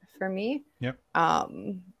much for me. Yep.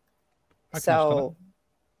 So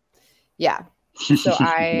yeah. So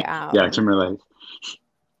I I can relate.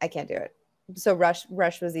 I can't do it. So Rush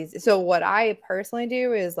was easy. So what I personally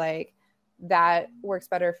do is like, that works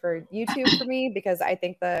better for YouTube for me, because I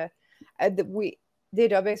think the Adobe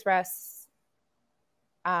Express,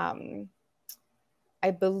 I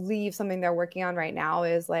believe something they're working on right now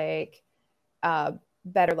is like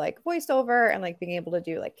better like voiceover and like being able to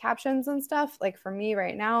do like captions and stuff. Like for me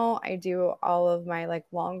right now, I do all of my like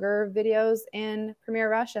longer videos in Premiere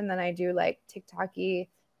Rush, and then I do like TikTok-y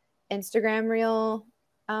Instagram reel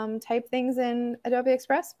type things in Adobe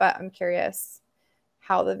Express. But I'm curious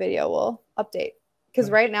how the video will update, because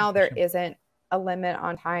right now there isn't a limit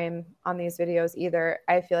on time on these videos either.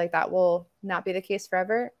 I feel like that will not be the case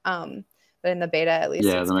forever. But in the beta, at least,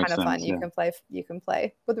 it's kind of fun. You can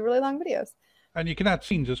play with really long videos. And you can add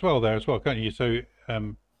scenes as well there as well, can't you? So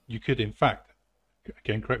you could, in fact,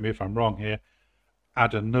 again, correct me if I'm wrong here,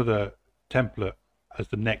 add another template as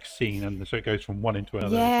the next scene, and so it goes from one into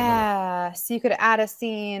another. Yeah, so you could add a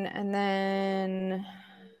scene, and then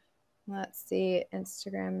let's see,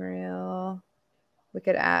 Instagram reel. We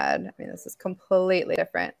could add, I mean, this is completely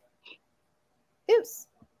different. Oops,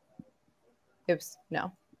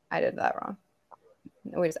 no, I did that wrong.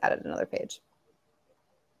 We just added another page.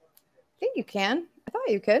 I think you can. I thought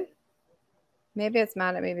you could. Maybe it's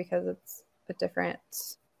mad at me because it's a different.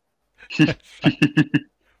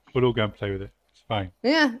 We'll all go and play with it. It's fine.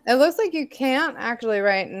 Yeah, it looks like you can't actually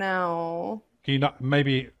right now. Can you not?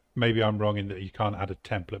 Maybe maybe I'm wrong in that you can't add a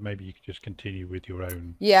template. Maybe you can just continue with your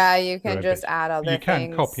own. Yeah, you can just add other things. You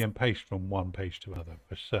can copy and paste from one page to another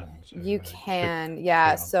for certain. So, you can,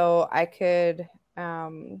 yeah. So I could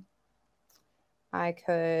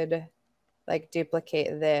like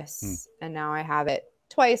duplicate this, and now I have it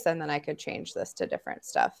twice, and then I could change this to different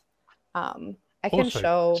stuff. I can also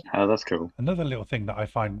show. Oh, that's cool. Another little thing that I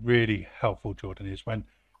find really helpful, Jordan, is when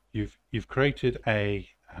you've created and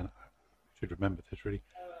I should remember this really.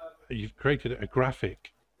 You've created a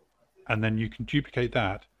graphic, and then you can duplicate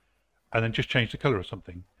that, and then just change the color or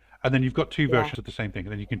something, and then you've got two versions of the same thing,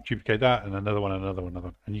 and then you can duplicate that and another one,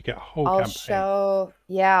 and you get a whole campaign.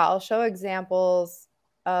 I'll show examples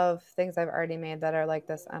of things I've already made that are like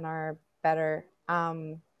this and are better.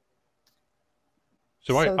 So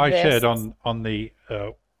I shared on the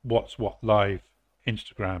What's What Live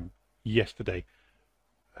Instagram yesterday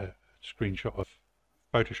a screenshot of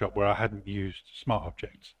Photoshop where I hadn't used Smart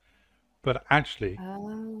Objects, but actually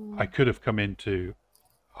I could have come into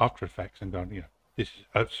After Effects and gone,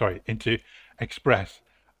 into Express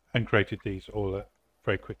and created these all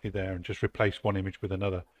very quickly there and just replace one image with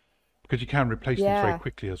another, because you can replace them very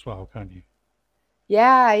quickly as well, can't you?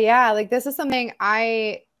 Yeah. Like this is something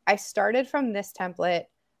I started from this template.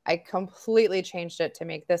 I completely changed it to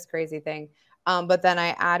make this crazy thing. But then I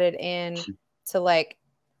added in to like,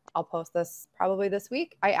 I'll post this probably this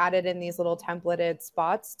week. I added in these little templated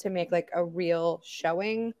spots to make like a real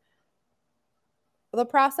showing of the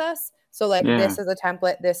process. So like this is a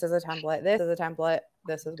template, this is a template, this is a template,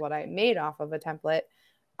 this is what I made off of a template.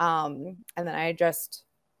 And then I just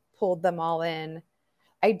pulled them all in.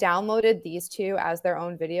 I downloaded these two as their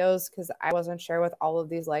own videos because I wasn't sure with all of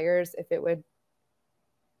these layers if it would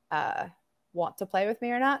want to play with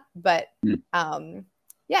me or not. But so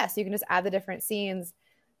you can just add the different scenes.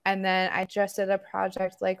 And then I just did a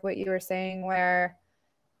project like what you were saying where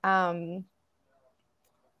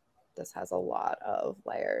this has a lot of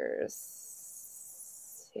layers.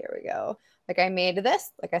 Here we go. Like I made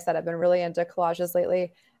this. Like I said, I've been really into collages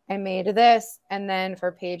lately. I made this. And then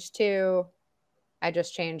for page 2, I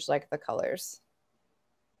just changed like the colors.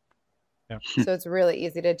 Yeah. So it's really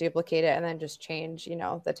easy to duplicate it and then just change,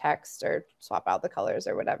 the text or swap out the colors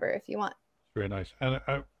or whatever if you want. Very nice. And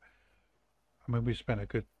I mean, we spent a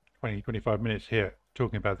good 20, 25 minutes here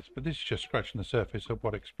talking about this, but this is just scratching the surface of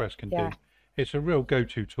what Express can do. It's a real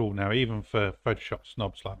go-to tool now, even for Photoshop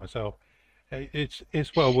snobs like myself. It's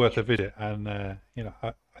well worth a visit, and I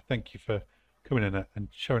thank you for coming in and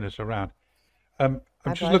showing us around. I'm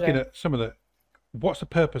just looking at some of the. What's the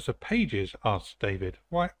purpose of pages? Asked David.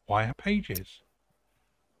 Why are pages?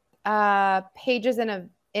 Pages in a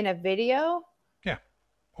video. Yeah,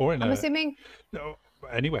 or I'm assuming. No,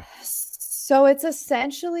 anywhere. So it's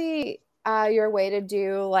essentially your way to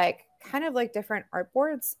do like kind of like different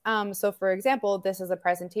artboards. So for example, this is a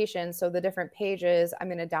presentation. So the different pages, I'm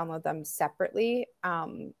going to download them separately.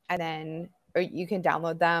 And then or you can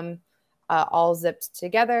download them all zipped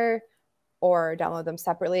together or download them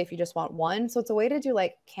separately if you just want one. So it's a way to do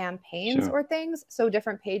like campaigns or things. So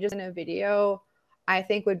different pages in a video, I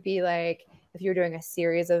think would be like if you're doing a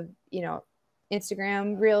series of,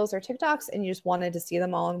 Instagram reels or TikToks and you just wanted to see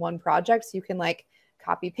them all in one project. So you can like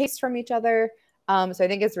copy paste from each other. So I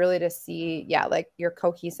think it's really to see, like your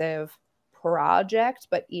cohesive project,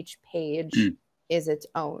 but each page is its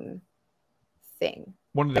own thing.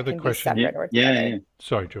 One of the other questions.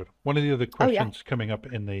 Sorry, Jordan. One of the other questions coming up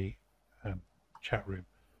in the chat room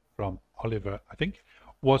from Oliver, I think,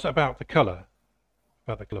 was about the color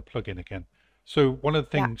plugin again. So one of the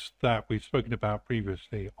things that we've spoken about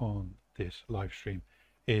previously on this live stream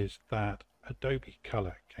is that Adobe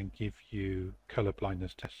Color can give you color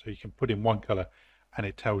blindness tests. So you can put in one color and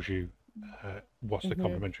it tells you what's the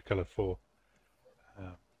complementary color for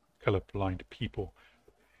color blind people.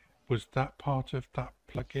 Was that part of that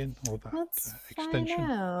plugin or that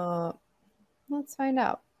extension? Let's find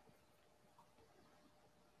out.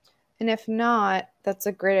 And if not, that's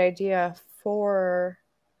a great idea for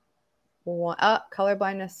one. Color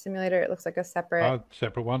blindness simulator. It looks like a separate one.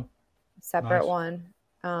 Separate one.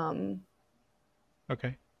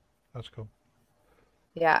 Okay, that's cool.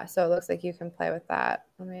 Yeah, so it looks like you can play with that.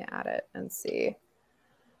 Let me add it and see.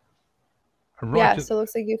 So it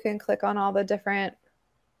looks like you can click on all the different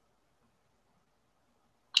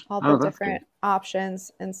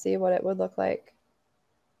options and see what it would look like.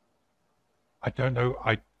 I don't know.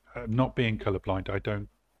 Not being colorblind, I don't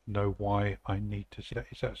know why I need to see that.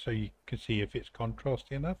 Is that so you can see if it's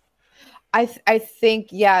contrasty enough? I think,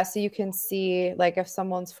 so you can see like if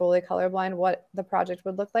someone's fully colorblind, what the project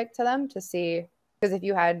would look like to them to see. Because if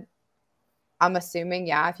you had, I'm assuming,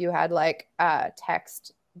 if you had like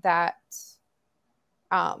text that,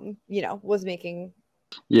 you know, was making,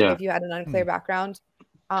 yeah, if you had an unclear background.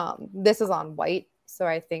 This is on white, so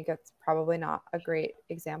I think it's probably not a great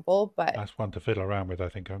example, but that's one to fiddle around with. I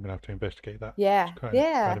think I'm going to have to investigate that. Yeah, it's kind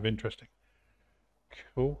yeah. of interesting.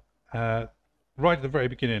 Cool. Right at the very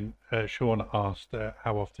beginning, Sean asked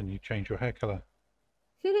how often you change your hair color.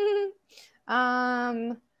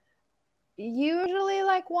 Usually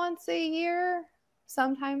like once a year,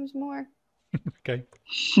 sometimes more. Okay.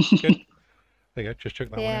 Good. There you go. Just check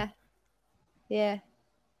that one out. Yeah.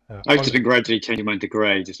 I've just been gradually changing mine to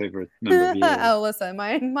grey just over a number of years. Oh, listen,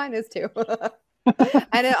 mine is too.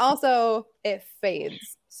 And it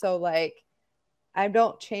fades. So like I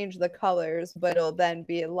don't change the colors, but it'll then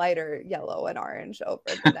be lighter yellow and orange over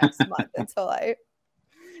the next month until I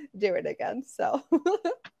do it again. So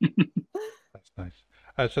that's nice.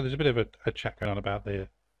 So there's a bit of a chat going on about the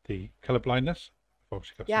color blindness. I've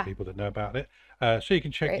obviously got some people that know about it. So you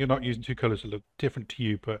can check you're not using two colors that look different to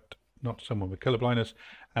you, but not to someone with color blindness.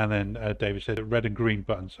 And then David said that red and green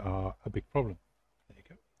buttons are a big problem. There you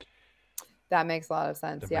go. That makes a lot of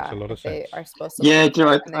sense. Makes a lot of sense. They are supposed to look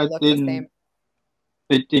the same.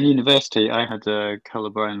 In university, I had a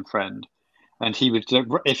colorblind friend, and he would,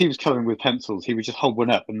 if he was coloring with pencils, he would just hold one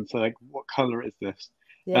up and say, like, "What color is this?"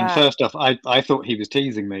 Yeah. And first off, I thought he was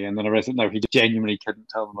teasing me, and then I realized no, he genuinely couldn't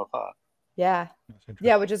tell them apart. Yeah,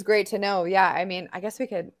 yeah, which is great to know. Yeah, I mean, I guess we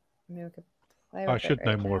could play with I should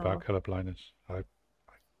know more about color blindness. I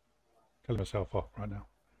color myself off right now.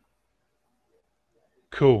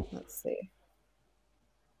 Cool. Let's see.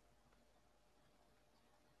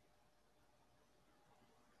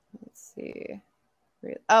 Let's see.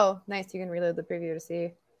 Oh, nice. You can reload the preview to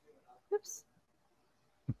see. Oops.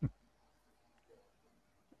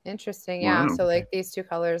 Interesting. Yeah. Wow. So like these two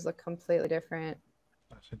colors look completely different.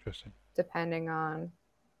 That's interesting. Depending on.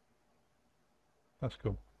 That's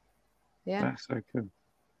cool. Yeah. That's so cool.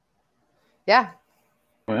 Yeah.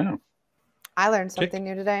 Wow. I learned something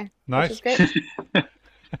new today. Nice. Which is great.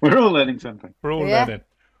 We're all learning something. We're all learning.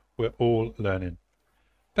 We're all learning.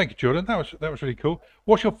 Thank you, Jordan. That was really cool.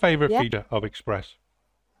 What's your favorite feature of Express?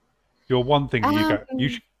 Your one thing that you go, you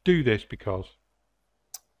should do this because.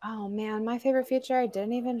 Oh man, my favorite feature I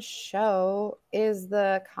didn't even show is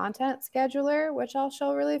the content scheduler, which I'll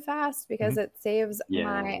show really fast because it saves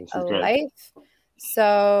my life.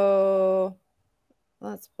 So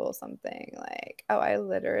let's pull something like, I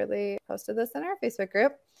literally posted this in our Facebook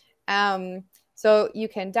group. So you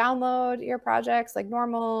can download your projects like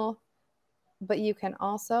normal, but you can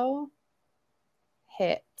also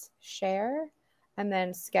hit share and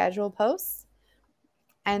then schedule posts.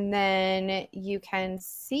 And then you can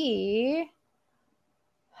see,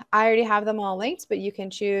 I already have them all linked, but you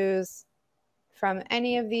can choose from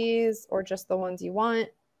any of these or just the ones you want.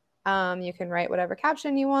 You can write whatever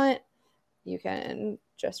caption you want. You can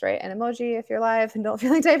just write an emoji if you're live and don't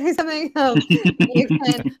feel like typing something.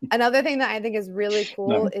 Another thing that I think is really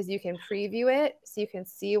cool is you can preview it so you can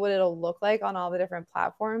see what it'll look like on all the different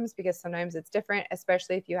platforms, because sometimes it's different,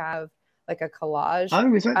 especially if you have like a collage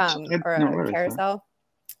or a carousel.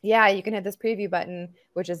 Yeah, you can hit this preview button,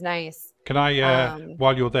 which is nice. Can I,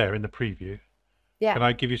 while you're there in the preview, can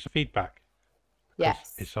I give you some feedback?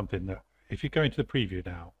 Yes. It's something that, if you go into the preview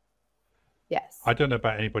now, yes. I don't know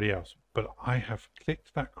about anybody else, but I have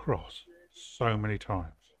clicked that cross so many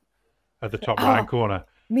times at the top right-hand corner.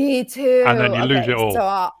 Me too. And then you lose it all.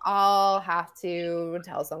 So I'll have to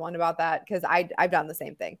tell someone about that because I've done the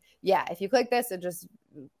same thing. Yeah, if you click this,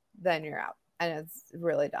 then you're out. And it's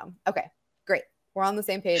really dumb. Okay, great. We're on the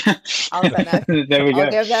same page. I'll send that. There we go.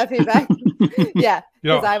 I'll give that feedback. Yeah,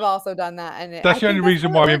 because I've also done that. And that's the only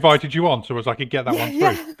reason why we invited you on, so as I could get that one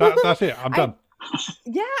through. That's it. I'm done.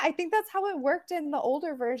 Yeah, I think that's how it worked in the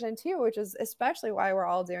older version too, which is especially why we're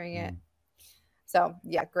all doing it. So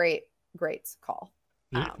yeah, great call.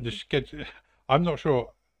 I'm not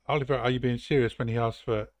sure, Oliver, are you being serious when he asked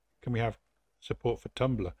for, can we have support for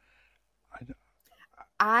Tumblr?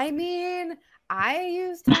 I mean, I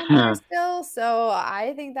use Tumblr still, so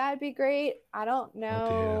I think that'd be great. I don't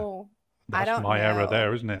know. That's my error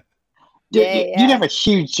there, isn't it? You'd have a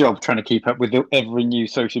huge job trying to keep up with every new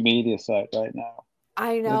social media site right now.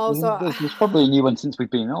 I know. There's probably a new one since we've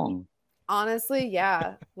been on. Honestly,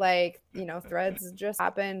 yeah. Like, Threads just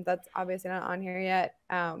happened. That's obviously not on here yet.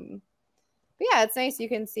 But yeah, it's nice. You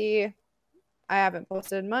can see, I haven't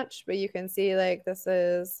posted much, but you can see like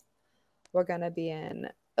we're going to be in,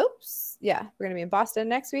 we're going to be in Boston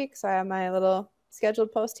next week. So I have my little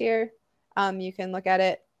scheduled post here. You can look at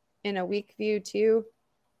it in a week view too.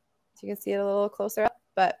 So you can see it a little closer up.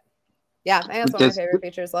 But yeah, I think that's one of my favorite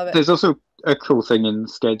features. Love it. There's also a cool thing in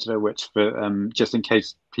Scheduler, which for just in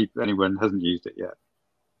case anyone hasn't used it yet,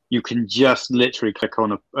 you can just literally click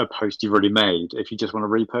on a post you've already made if you just want to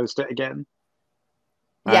repost it again.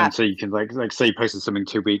 Yeah. And so you can like say you posted something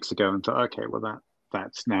 2 weeks ago and thought, okay, well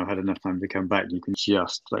that's now had enough time to come back. You can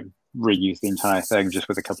just like reuse the entire thing just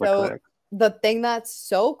with a couple of clicks. The thing that's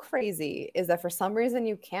so crazy is that for some reason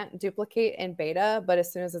you can't duplicate in beta, but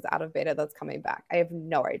as soon as it's out of beta, that's coming back. I have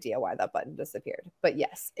no idea why that button disappeared, but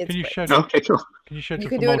yes, it's. Can you great. schedule? Okay, cool. Can you schedule You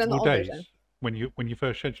for can do it in the multiple old days version. when you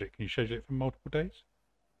first schedule it? Can you schedule it for multiple days?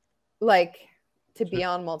 Like to be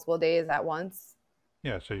on multiple days at once?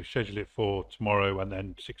 Yeah, so you schedule it for tomorrow and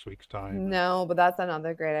then 6 weeks time. No, but that's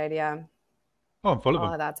another great idea. Oh, I'm full of I'll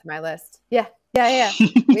them. add that to my list. Yeah. We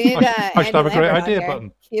need I should have a great idea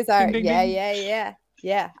button. He's our Ding, ding, ding.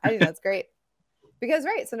 Yeah. I think that's great. Because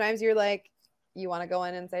sometimes you're like, you want to go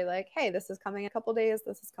in and say like, hey, this is coming in a couple days.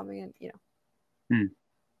 This is coming in,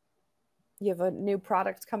 You have a new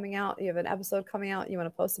product coming out. You have an episode coming out. You want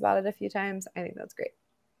to post about it a few times. I think that's great.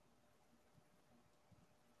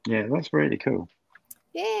 Yeah, that's really cool.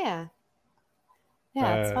 Yeah.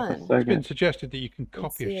 Yeah, it's fun. It's been suggested that you can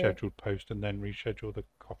copy a scheduled post and then reschedule the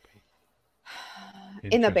copy.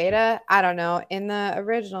 In the beta, I don't know. In the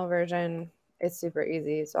original version, it's super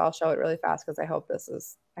easy. So I'll show it really fast because I hope this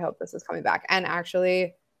is coming back. And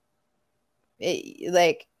actually,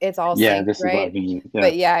 it's all synced, this right? is what I've been using. Yeah.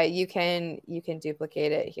 But yeah, you can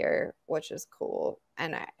duplicate it here, which is cool,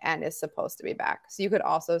 and it's supposed to be back. So you could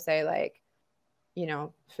also say like,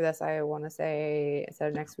 for this, I want to say instead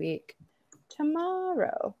of next week,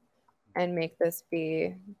 tomorrow, and make this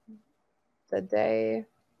be the day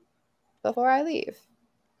before I leave.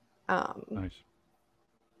 Nice. And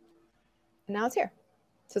now it's here,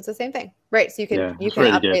 so it's the same thing, right? So you can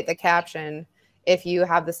really update the caption if you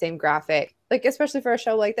have the same graphic, like especially for a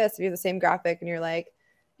show like this, if you have the same graphic and you're like,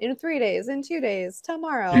 in 3 days, in 2 days,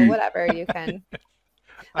 tomorrow, whatever, you can.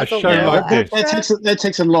 A show like this. That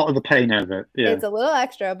takes a lot of the pain out of it. Yeah. It's a little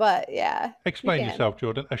extra, but yeah. Explain yourself,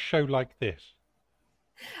 Jordan. A show like this.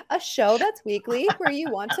 A show that's weekly where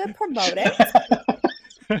you want to promote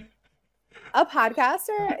it. A podcast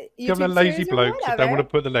or YouTube Give them a lazy bloke that don't want to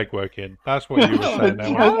put the legwork in. That's what you were saying.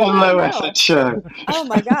 Low-effort show. Oh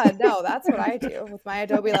my God, no, that's what I do with my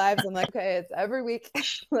Adobe Lives. I'm like, okay, it's every week.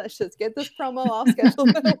 Let's just get this promo all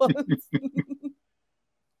scheduled at once.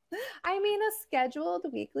 I mean, a scheduled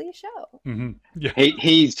weekly show. Mm-hmm. Yeah.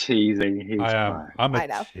 He's teasing. I'm I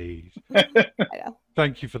know. tease. I know.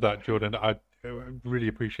 Thank you for that, Jordan. I really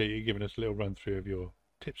appreciate you giving us a little run through of your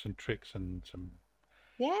tips and tricks and some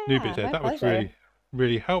new bits there. That was really,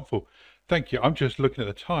 really helpful. Thank you. I'm just looking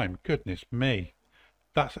at the time. Goodness me.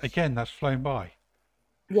 That's flown by.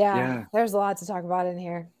 Yeah, there's a lot to talk about in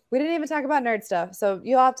here. We didn't even talk about nerd stuff. So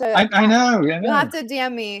you'll have to. I know. You'll have to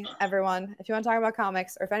DM me, everyone, if you want to talk about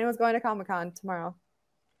comics or if anyone's going to Comic-Con tomorrow.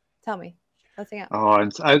 Tell me. Let's hang out. Oh,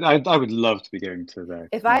 and I would love to be going to there.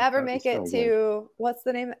 If I ever make it to what's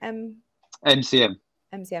the name? MCM.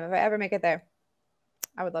 If I ever make it there,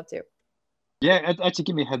 I would love to. Yeah, actually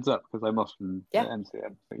give me a heads up because I'm often at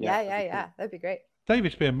MCM. So yeah. That'd be great.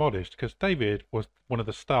 David's being modest because David was one of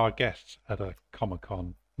the star guests at a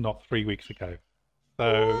Comic-Con not 3 weeks ago.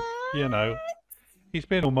 So, he's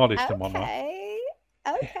being all modest and whatnot.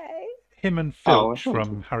 Okay. Him and Filch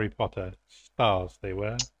from Harry Potter, stars they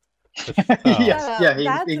were.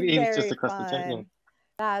 Yes, he's just across the table.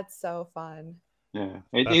 That's so fun. Yeah,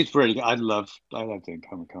 it's really good. I love doing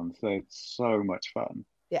Comic-Con. So it's so much fun.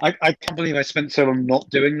 Yeah. I can't believe I spent so long not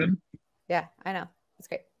doing them. Yeah, I know. It's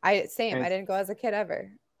great. I didn't go as a kid ever.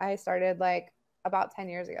 I started like about 10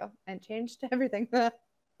 years ago and changed everything.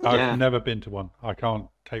 I've never been to one. I can't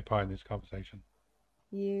take part in this conversation.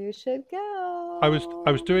 You should go. I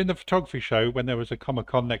was doing the photography show when there was a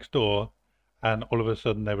Comic-Con next door, and all of a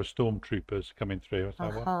sudden there were stormtroopers coming through. I was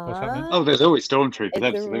like, what's happening? Oh, there's always stormtroopers.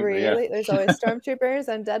 Absolutely, There's always stormtroopers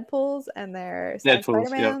and Deadpools, and there's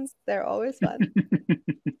Spider-Mans. They're always fun.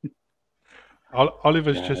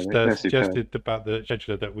 Oliver's just suggested about the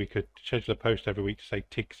scheduler that we could schedule a post every week to say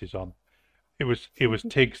Tiggs is on. It was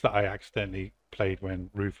Tiggs that I accidentally played when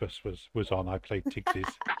Rufus was on. I played Tiggs's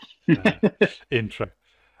intro.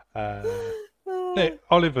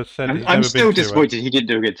 Oliver said I'm still disappointed he didn't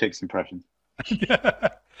do a good Tiggs impression.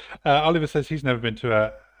 Oliver says he's never been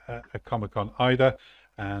to a Comic-Con either,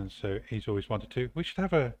 and so he's always wanted to. We should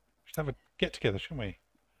have a get together, shouldn't we?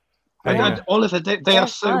 Oliver, they are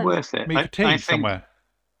so worth it. Meet for tea somewhere.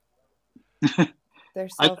 They're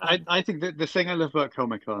so I think that the thing I love about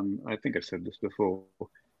Comic-Con, I think I've said this before,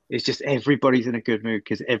 is just everybody's in a good mood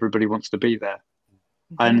because everybody wants to be there.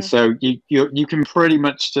 And so you can pretty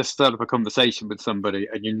much just start up a conversation with somebody,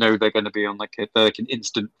 and you know they're going to be on like an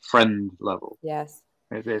instant friend level. Yes.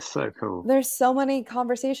 It is so cool. There's so many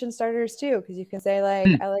conversation starters too, because you can say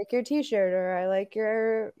like, I like your t-shirt, or I like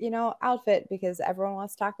your, outfit, because everyone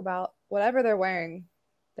wants to talk about whatever they're wearing.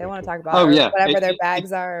 They want to talk about whatever their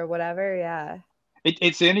bags are or whatever. Yeah.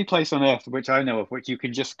 It's the only place on earth, which I know of, which you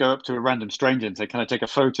can just go up to a random stranger and say, "Can I take a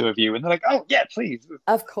photo of you?" And they're like, "Oh yeah, please."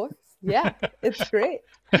 Of course. Yeah, it's great.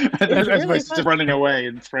 As opposed to just running away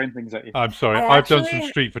and throwing things at you. I'm sorry, I've done some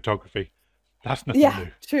street photography. That's nothing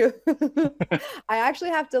new. True. I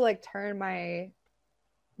actually have to like turn my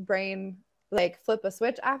brain, like flip a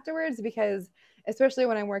switch afterwards, because especially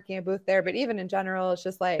when I'm working a booth there, but even in general, it's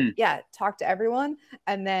just like, talk to everyone.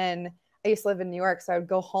 And then I used to live in New York, so I would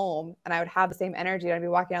go home and I would have the same energy. And I'd be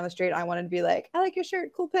walking down the street and I wanted to be like, "I like your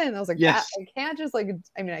shirt, cool pin." And I was like, I can't just like,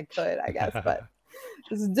 I mean, I could, I guess, but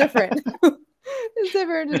it's different. It's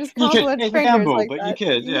different to just compliment strangers like but that. You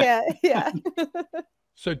could, yeah.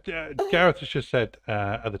 So Gareth has just said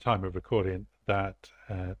at the time of recording that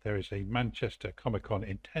there is a Manchester Comic Con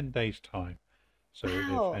in 10 days' time. So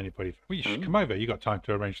if anybody, you should come over. You got time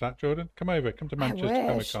to arrange that, Jordan? Come over. Come to Manchester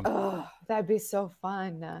Comic Con. Oh, that'd be so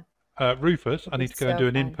fun. Rufus, I need to go and do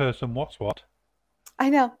an in-person What's What. I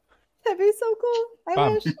know. That'd be so cool. I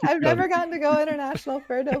wish. I've never gotten to go international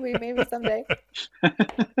for Adobe. Maybe someday.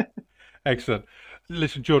 Excellent.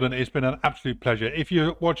 Listen, Jordan, it's been an absolute pleasure. If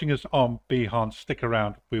you're watching us on Behance, stick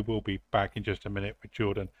around. We will be back in just a minute with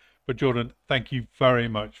Jordan. But Jordan, thank you very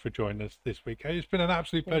much for joining us this week. It's been an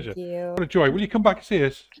absolute pleasure. Thank you. What a joy. Will you come back and see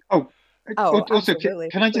us? Also, absolutely.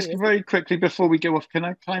 Can I just very quickly before we go off, can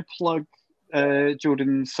I plug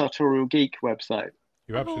Jordan's Sartorial Geek website?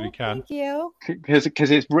 You absolutely can. Thank you.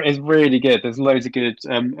 Because it's really good. There's loads of good.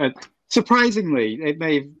 Surprisingly, it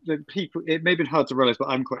may have been hard to realize, but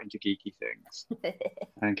I'm quite into geeky things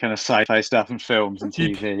and kind of sci-fi stuff and films and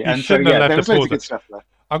TV. And so there's loads of good stuff there.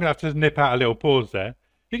 I'm gonna have to nip out a little pause there.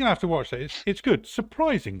 You're gonna have to watch that. It's good.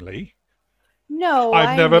 Surprisingly. No,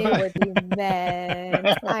 I knew what you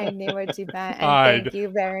meant. I knew what you meant. And thank you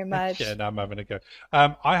very much. Yeah, no, I'm having a go.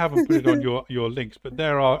 I haven't put it on your links, but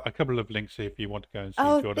there are a couple of links if you want to go and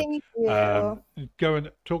see Jordan. Thank you. Go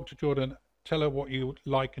and talk to Jordan. Tell her what you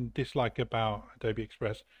like and dislike about Adobe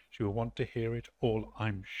Express. She will want to hear it all,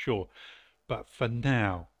 I'm sure. But for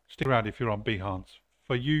now, stick around if you're on Behance.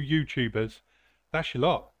 For you YouTubers, that's your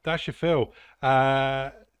lot. That's your fill.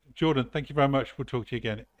 Jordan, thank you very much. We'll talk to you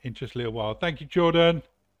again in just a little while. Thank you, Jordan.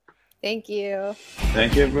 Thank you.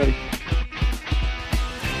 Thank you, everybody.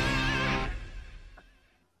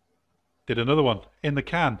 Did another one in the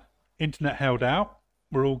can. Internet held out.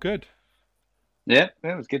 We're all good. Yeah,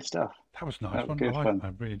 that was good stuff. That was nice.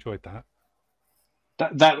 I really enjoyed that.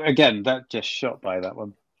 That just shot by that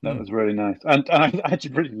one. That was really nice. And I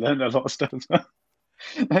actually really learned a lot of stuff as well.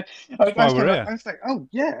 I was like, oh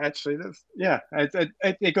yeah, actually,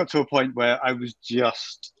 it got to a point where I was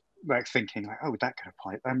just like thinking, like, oh, that could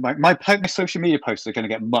apply. And my social media posts are going to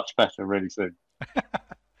get much better really soon.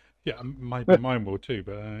 Yeah, mine will too,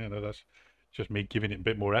 but that's just me giving it a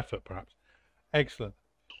bit more effort, perhaps. Excellent.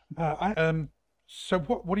 So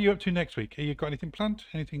what are you up to next week? Have you got anything planned?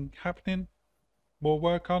 Anything happening? More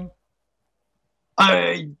work on?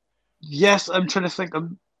 Yes, I'm trying to think.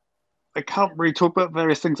 I can't really talk about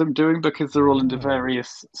various things I'm doing because they're all into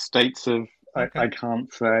various states of I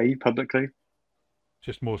can't say publicly.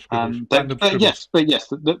 Just more scribbles. Yes,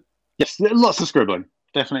 lots of scribbling.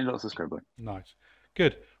 Definitely lots of scribbling. Nice,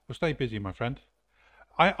 good. Well, stay busy, my friend.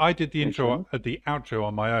 I did the intro, the outro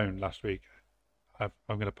on my own last week. I'm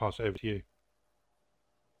going to pass it over to you.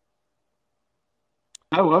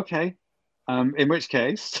 Oh, okay. In which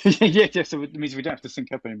case, so it means we don't have to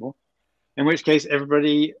sync up anymore. In which case,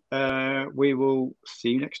 everybody, we will see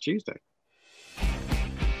you next Tuesday.